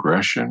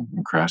 progression,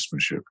 and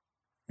craftsmanship.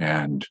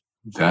 And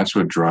that's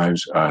what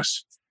drives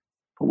us.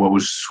 What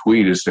was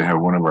sweet is to have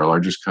one of our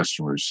largest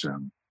customers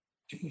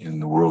in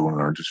the world, one of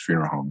the largest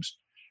funeral homes,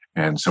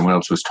 and someone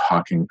else was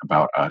talking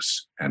about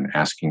us and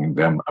asking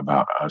them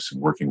about us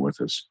and working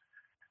with us.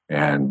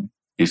 And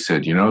he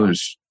said,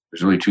 there's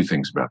really two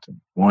things about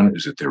them. One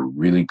is that they're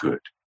really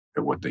good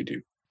at what they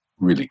do,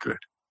 really good.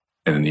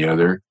 And then the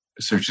other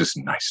is they're just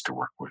nice to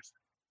work with.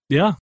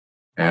 Yeah.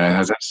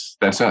 And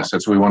that's us.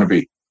 That's what we want to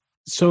be.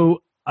 So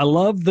I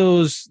love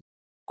those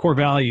core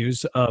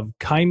values of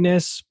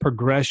kindness,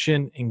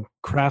 progression, and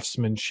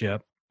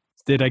craftsmanship.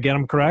 Did I get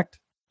them correct?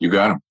 You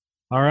got them.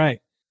 All right.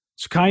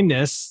 So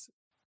kindness,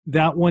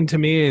 that one to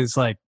me is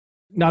like,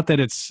 not that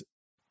it's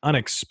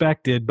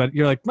unexpected, but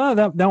you're like, well,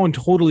 that one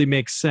totally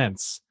makes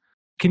sense.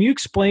 Can you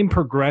explain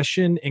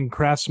progression and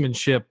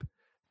craftsmanship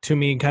to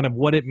me, and kind of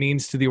what it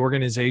means to the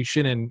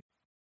organization and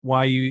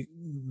why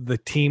the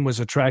team was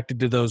attracted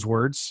to those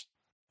words?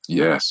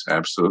 Yes,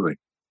 absolutely.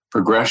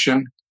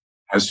 Progression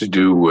has to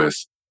do with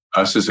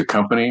us as a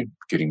company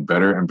getting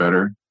better and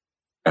better,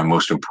 and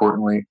most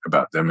importantly,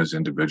 about them as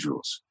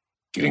individuals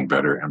getting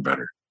better and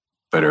better.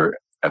 Better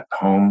at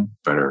home,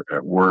 better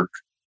at work,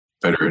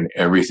 better in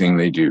everything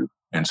they do.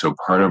 And so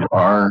part of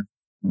our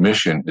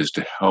mission is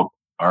to help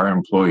our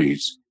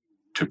employees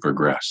to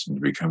progress and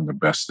to become the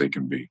best they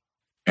can be.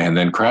 And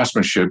then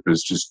craftsmanship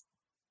is just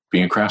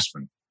being a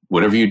craftsman.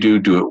 Whatever you do,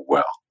 do it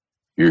well.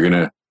 You're going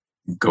to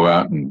go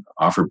out and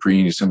offer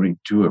pre to somebody,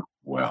 do it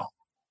well.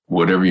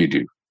 Whatever you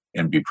do,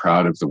 and be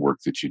proud of the work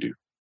that you do.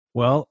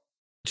 Well,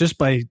 just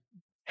by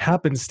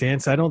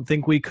happenstance, I don't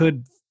think we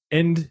could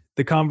end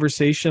the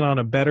conversation on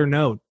a better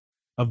note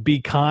of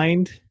be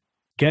kind,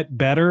 get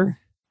better,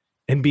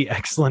 and be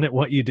excellent at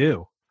what you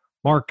do.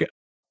 Mark,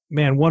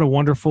 man, what a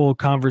wonderful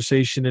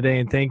conversation today.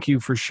 And thank you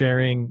for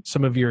sharing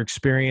some of your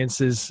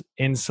experiences,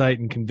 insight,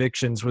 and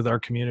convictions with our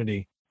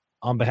community.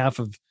 On behalf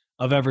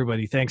of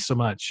everybody, thanks so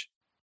much.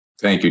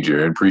 Thank you,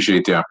 Jared.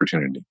 Appreciate the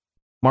opportunity.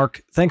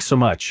 Mark, thanks so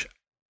much.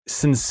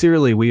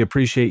 Sincerely, we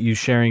appreciate you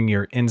sharing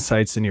your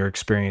insights and your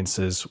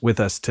experiences with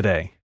us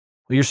today.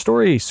 Well, your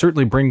story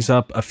certainly brings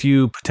up a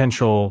few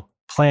potential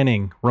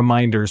planning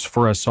reminders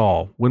for us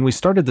all. When we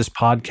started this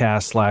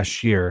podcast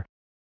last year,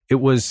 it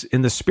was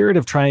in the spirit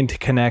of trying to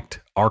connect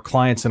our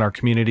clients and our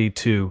community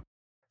to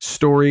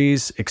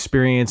stories,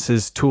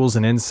 experiences, tools,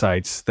 and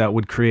insights that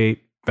would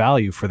create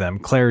value for them,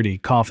 clarity,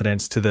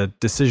 confidence to the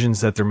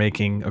decisions that they're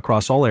making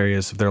across all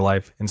areas of their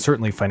life, and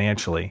certainly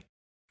financially.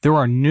 There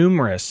are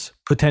numerous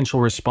potential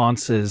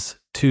responses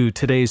to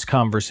today's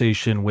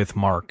conversation with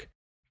Mark.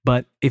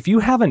 But if you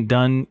haven't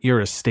done your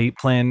estate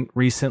plan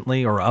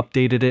recently or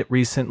updated it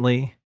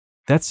recently,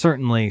 that's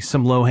certainly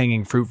some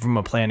low-hanging fruit from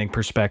a planning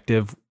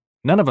perspective.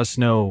 None of us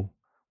know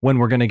when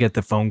we're going to get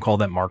the phone call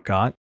that Mark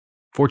got.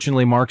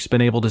 Fortunately, Mark's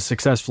been able to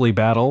successfully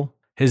battle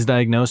his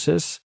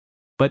diagnosis,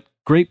 but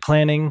great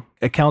planning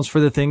accounts for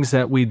the things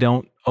that we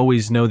don't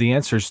always know the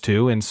answers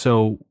to. And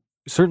so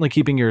certainly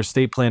keeping your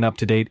estate plan up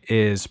to date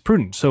is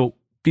prudent. So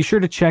be sure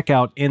to check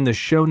out in the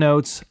show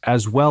notes,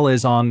 as well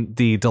as on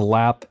the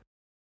DeLapp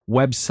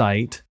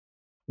website,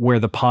 where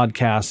the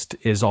podcast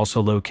is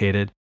also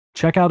located,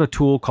 check out a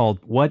tool called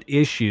What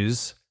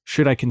Issues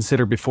Should I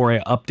Consider Before I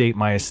Update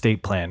My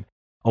Estate Plan?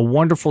 A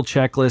wonderful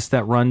checklist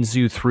that runs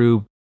you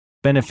through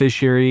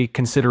beneficiary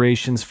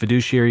considerations,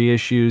 fiduciary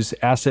issues,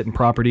 asset and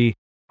property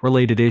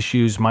related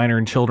issues, minor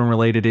and children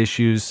related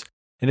issues,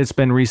 and it's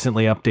been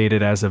recently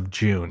updated as of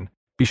June.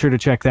 Be sure to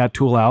check that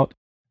tool out.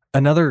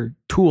 Another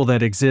tool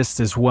that exists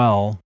as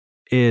well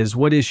is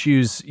what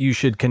issues you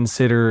should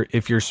consider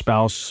if your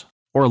spouse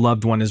or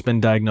loved one has been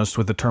diagnosed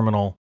with a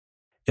terminal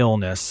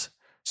illness.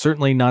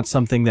 Certainly not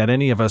something that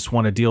any of us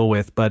want to deal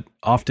with, but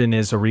often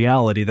is a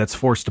reality that's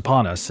forced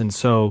upon us. And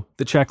so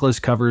the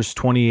checklist covers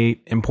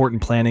 28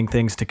 important planning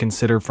things to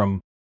consider, from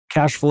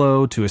cash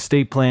flow to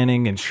estate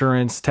planning,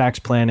 insurance, tax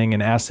planning,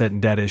 and asset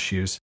and debt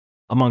issues,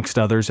 amongst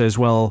others, as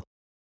well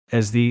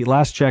as the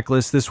last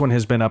checklist. This one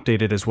has been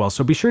updated as well.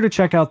 So be sure to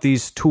check out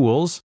these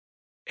tools,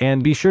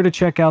 and be sure to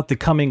check out the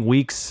coming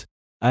weeks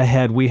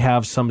ahead. We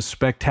have some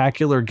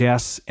spectacular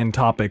guests and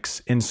topics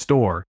in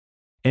store.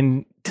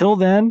 Until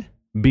then,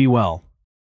 be well.